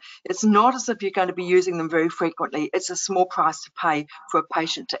problem. It's not as if you're going to be using them very frequently. It's a small price to pay for a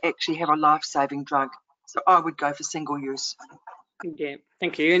patient to actually have a life-saving drug. So I would go for single use. Yeah,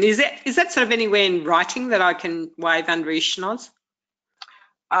 thank you. And is that sort of anywhere in writing that I can waive under ISHNOS?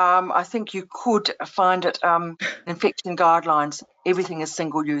 I think you could find it infection guidelines. Everything is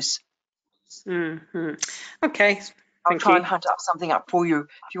single use. Okay. I'll try and hunt something up for you.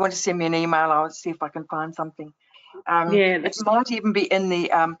 If you want to send me an email, I'll see if I can find something. It might even be in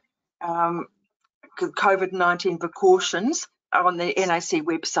the COVID-19 precautions on the NAC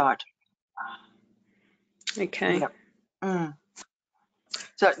website. Okay. Yeah.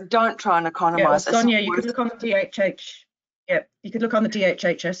 So don't try and economise. Yeah, Sonia, you could look on the DHH. Yeah, you could look on the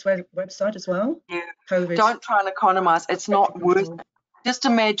DHHS website as well. Yeah. COVID. Don't try and economise. It's not worth it. Just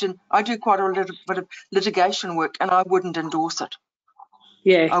imagine, I do quite a little bit of litigation work, and I wouldn't endorse it.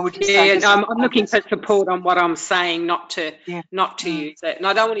 Yeah, I would just say I'm looking for support on what I'm saying, not to use it. And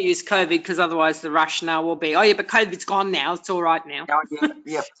I don't want to use COVID because otherwise the rationale will be, oh yeah, but COVID's gone now, it's all right now. Oh,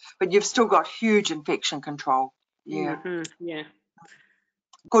 yeah. But you've still got huge infection control. Yeah. Yeah.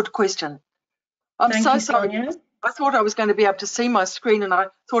 Good question. Thank you, Sonia. I thought I was going to be able to see my screen, and I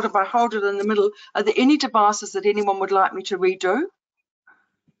thought if I hold it in the middle, are there any devices that anyone would like me to redo?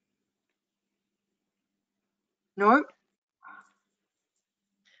 No?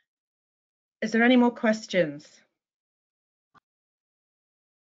 Is there any more questions?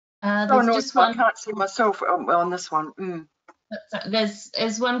 There's just one. I can't see myself on this one.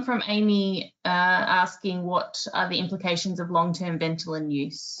 There's one from Amy asking what are the implications of long-term Ventolin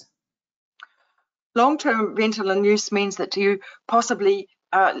use? Long-term Ventolin use means that you possibly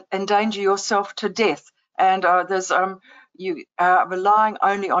endanger yourself to death, and you are relying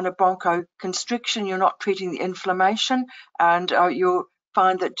only on a bronchoconstriction. You're not treating the inflammation, and you'll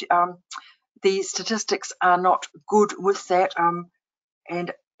find that the statistics are not good with that.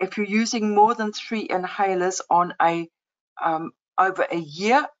 And if you're using more than 3 inhalers on over a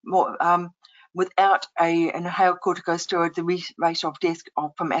year, without an inhaled corticosteroid, the rate of death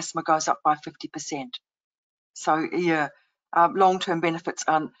from asthma goes up by 50%. So yeah, long-term benefits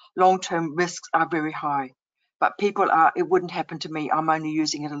and long-term risks are very high. But it wouldn't happen to me. I'm only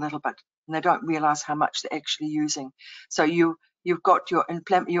using it a little bit, and they don't realise how much they're actually using. So you've got your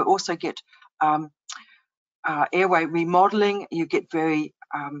you also get airway remodeling. You get very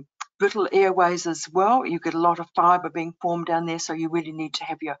brittle airways as well. You get a lot of fibre being formed down there, so you really need to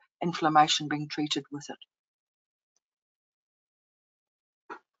have your inflammation being treated with it.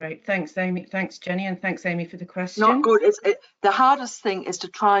 Great, thanks Amy, thanks Jenny, and thanks Amy for the question. Not good. The hardest thing is to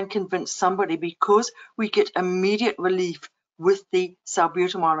try and convince somebody, because we get immediate relief with the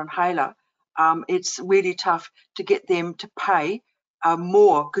salbutamol inhaler. It's really tough to get them to pay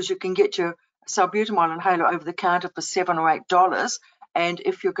more, because you can get your salbutamol inhaler over the counter for $7 or $8, and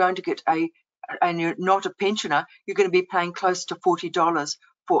if you're going to get and you're not a pensioner, you're going to be paying close to $40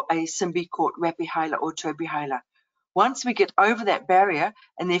 for a Symbicort Rapihaler or Turbihaler. Once we get over that barrier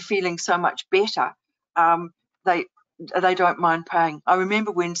and they're feeling so much better, they don't mind paying. I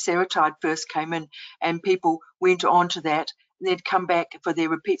remember when Seretide first came in and people went on to that, and they'd come back for their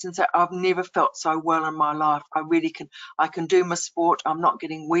repeats and say, I've never felt so well in my life. I can do my sport. I'm not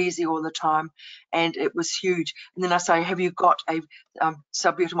getting wheezy all the time. And it was huge. And then I say, have you got a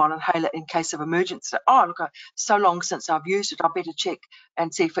salbutamol inhaler in case of emergency? Oh, look, so long since I've used it, I better check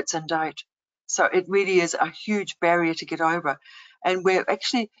and see if it's in date. So it really is a huge barrier to get over. And we're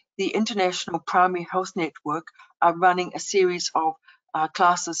actually, the International Primary Health Network are running a series of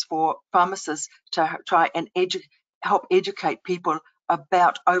classes for pharmacists to try and help educate people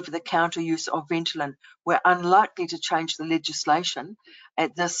about over-the-counter use of Ventolin. We're unlikely to change the legislation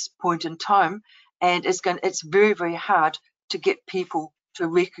at this point in time, and it's very, very hard to get people to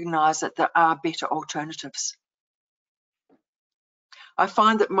recognise that there are better alternatives. I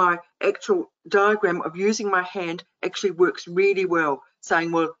find that my actual diagram of using my hand actually works really well,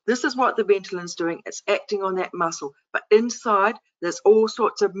 saying, well, this is what the Ventolin's doing. It's acting on that muscle, but inside there's all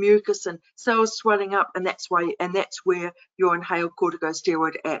sorts of mucus and cells swelling up, and that's where your inhaled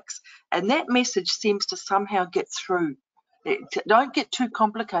corticosteroid acts. And that message seems to somehow get through. Don't get too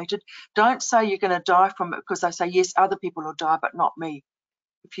complicated. Don't say you're going to die from it, because they say, yes, other people will die, but not me.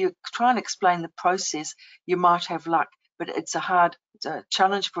 If you try and explain the process, you might have luck. But it's a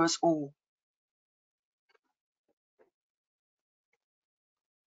challenge for us all.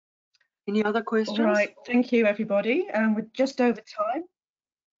 Any other questions? All right, thank you everybody. We're just over time.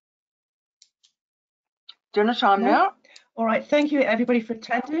 Dinner time now. All right, thank you everybody for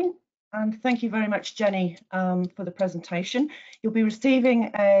attending, and thank you very much, Jenny, for the presentation. You'll be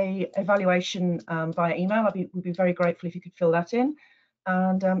receiving a evaluation via email. We'd be very grateful if you could fill that in,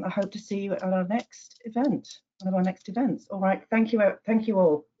 and I hope to see you at our next event, one of our next events. All right, thank you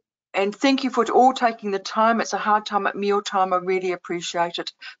all. And thank you for all taking the time. It's a hard time at mealtime. I really appreciate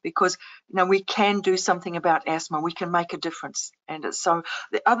it, because we can do something about asthma. We can make a difference. And so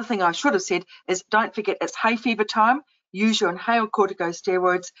the other thing I should have said is, don't forget, it's hay fever time. Use your inhaled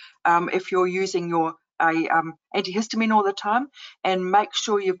corticosteroids if you're using your antihistamine all the time, and make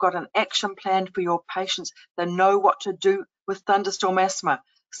sure you've got an action plan for your patients. They know what to do with thunderstorm asthma.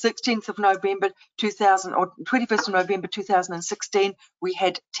 16th of November 2000 or 21st of November 2016, we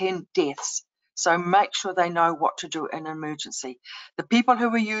had 10 deaths. So make sure they know what to do in an emergency. The people who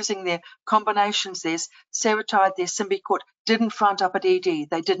were using their combinations, their Seretide, their Symbicort, didn't front up at ED.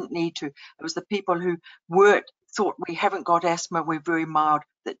 They didn't need to. It was the people who thought we haven't got asthma, we're very mild,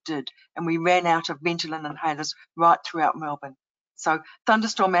 that did. And we ran out of Ventolin inhalers right throughout Melbourne. So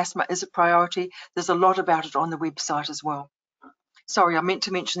thunderstorm asthma is a priority. There's a lot about it on the website as well. Sorry, I meant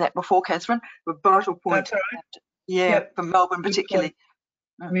to mention that before, Catherine. A vital point. That's all right. Yeah, yep. For Melbourne particularly.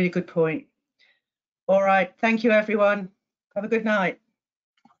 Really good point. All right. Thank you, everyone. Have a good night.